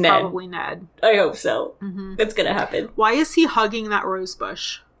 so it's probably Ned. I hope so. Mm-hmm. It's gonna happen. Why is he hugging that rose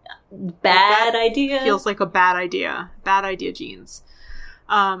bush? Bad idea. Feels like a bad idea. Bad idea, Jeans.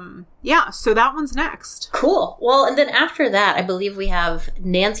 So that one's next. Cool. Well, and then after that, I believe we have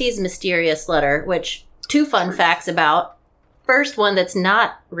Nancy's Mysterious Letter, which 2 fun facts about. First one that's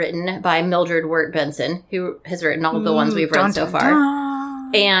not written by Mildred Wirt Benson, who has written all of the ones we've read so far.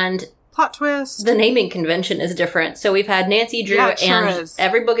 And plot twist. The naming convention is different. So we've had Nancy Drew, and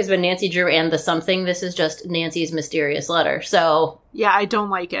every book has been Nancy Drew and the something. This is just Nancy's mysterious letter. So yeah, I don't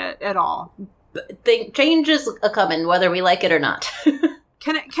like it at all. Change is a coming, whether we like it or not.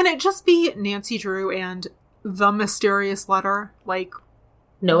 Can it just be Nancy Drew and the mysterious letter? Like,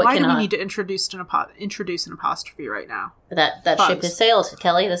 no, it why cannot. do we need to introduce an apostrophe right now? That ship has sailed,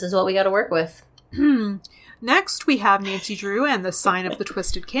 Kelly. This is what we got to work with. Next, we have Nancy Drew and the Sign of the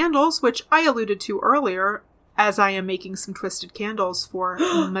Twisted Candles, which I alluded to earlier, as I am making some twisted candles for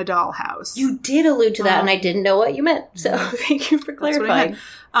my dollhouse. You did allude to that, and I didn't know what you meant. So thank you for clarifying.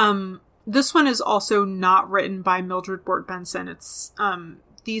 This one is also not written by Mildred Bort Benson. It's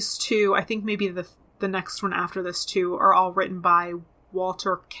these two. I think maybe the next one after this two are all written by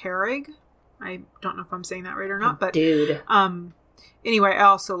Walter Carrig. I don't know if I'm saying that right or not, but dude. Anyway, I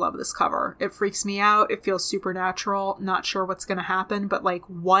also love this cover. It freaks me out. It feels supernatural. Not sure what's going to happen, but like,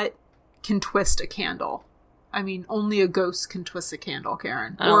 what can twist a candle? I mean, only a ghost can twist a candle,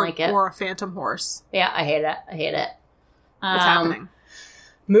 Karen. I don't like it. Or a phantom horse. Yeah, I hate it. What's happening?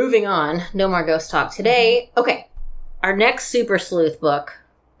 Moving on. No more ghost talk today. Okay. Our next Super Sleuth book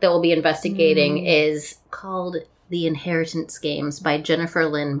that we'll be investigating is called The Inheritance Games by Jennifer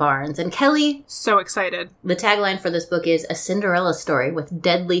Lynn Barnes. And Kelly... So excited. The tagline for this book is a Cinderella story with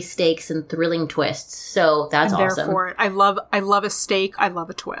deadly stakes and thrilling twists. So that's awesome. I'm there for it. I love a stake. I love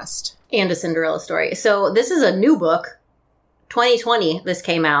a twist. And a Cinderella story. So this is a new book. 2020, this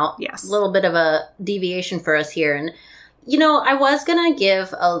came out. Yes. A little bit of a deviation for us here. And, you know, I was going to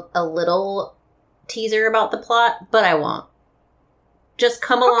give a little teaser about the plot, but I won't. Just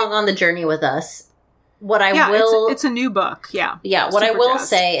come along on the journey with us. What I will... It's a new book, yeah. Yeah, what I will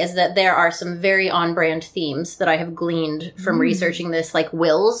say is that there are some very on-brand themes that I have gleaned from researching this, like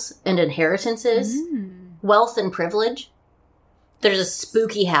wills and inheritances, wealth and privilege. There's a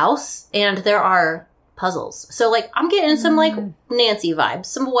spooky house, and there are puzzles. So, like, I'm getting some, like, Nancy vibes,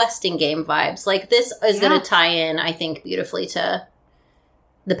 some Westing game vibes. Like, this is going to tie in, I think, beautifully to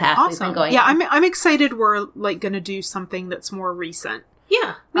the path we've been going on. I'm excited we're, like, going to do something that's more recent.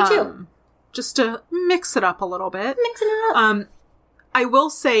 Yeah, me too. Just to mix it up a little bit. Mixing it up. I will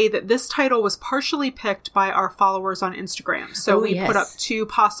say that this title was partially picked by our followers on Instagram. So we put up 2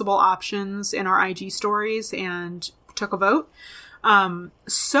 possible options in our IG stories and took a vote.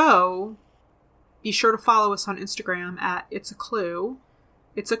 So be sure to follow us on Instagram at It's a Clue.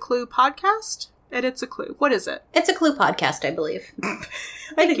 It's a Clue podcast at It's a Clue. What is it? It's a Clue podcast, I believe.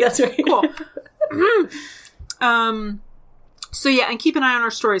 I think that's right. Cool. So yeah, and keep an eye on our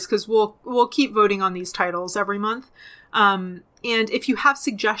stories because we'll keep voting on these titles every month. And if you have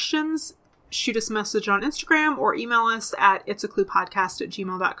suggestions, shoot us a message on Instagram or email us at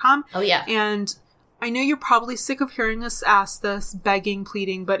itsacluepodcast@gmail.com. Oh yeah. And I know you're probably sick of hearing us ask this, begging,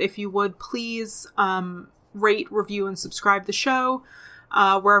 pleading, but if you would please rate, review, and subscribe the show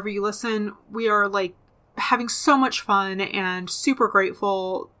wherever you listen. We are like having so much fun and super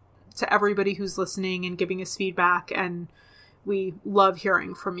grateful to everybody who's listening and giving us feedback, and we love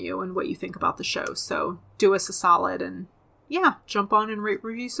hearing from you and what you think about the show. So do us a solid and jump on and rate,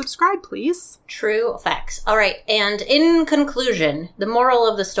 review, subscribe, please. True facts. All right. And in conclusion, the moral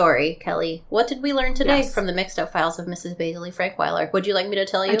of the story, Kelly, what did we learn today from the mixed up files of Mrs. Basiley Frankweiler? Would you like me to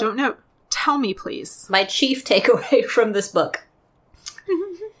tell you? I don't know. Tell me, please. My chief takeaway from this book.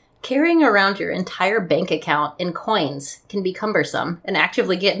 Carrying around your entire bank account in coins can be cumbersome and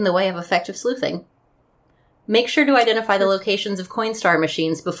actively get in the way of effective sleuthing. Make sure to identify the locations of Coinstar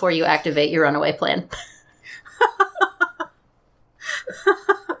machines before you activate your runaway plan.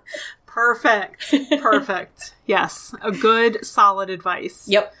 Perfect. Yes. A good, solid advice.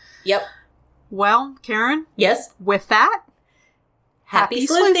 Yep. Well, Karen? Yes? With that, happy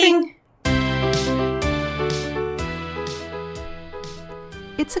sleuthing!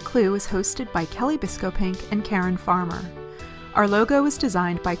 It's a Clue is hosted by Kelly Biscopink and Karen Farmer. Our logo is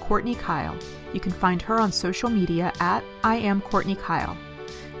designed by Courtney Kyle. You can find her on social media at I am Courtney Kyle.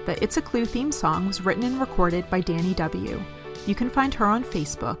 The It's a Clue theme song was written and recorded by Danny W. You can find her on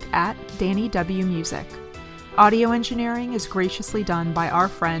Facebook at Danny W Music. Audio engineering is graciously done by our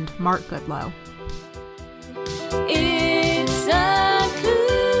friend Mark Goodlow.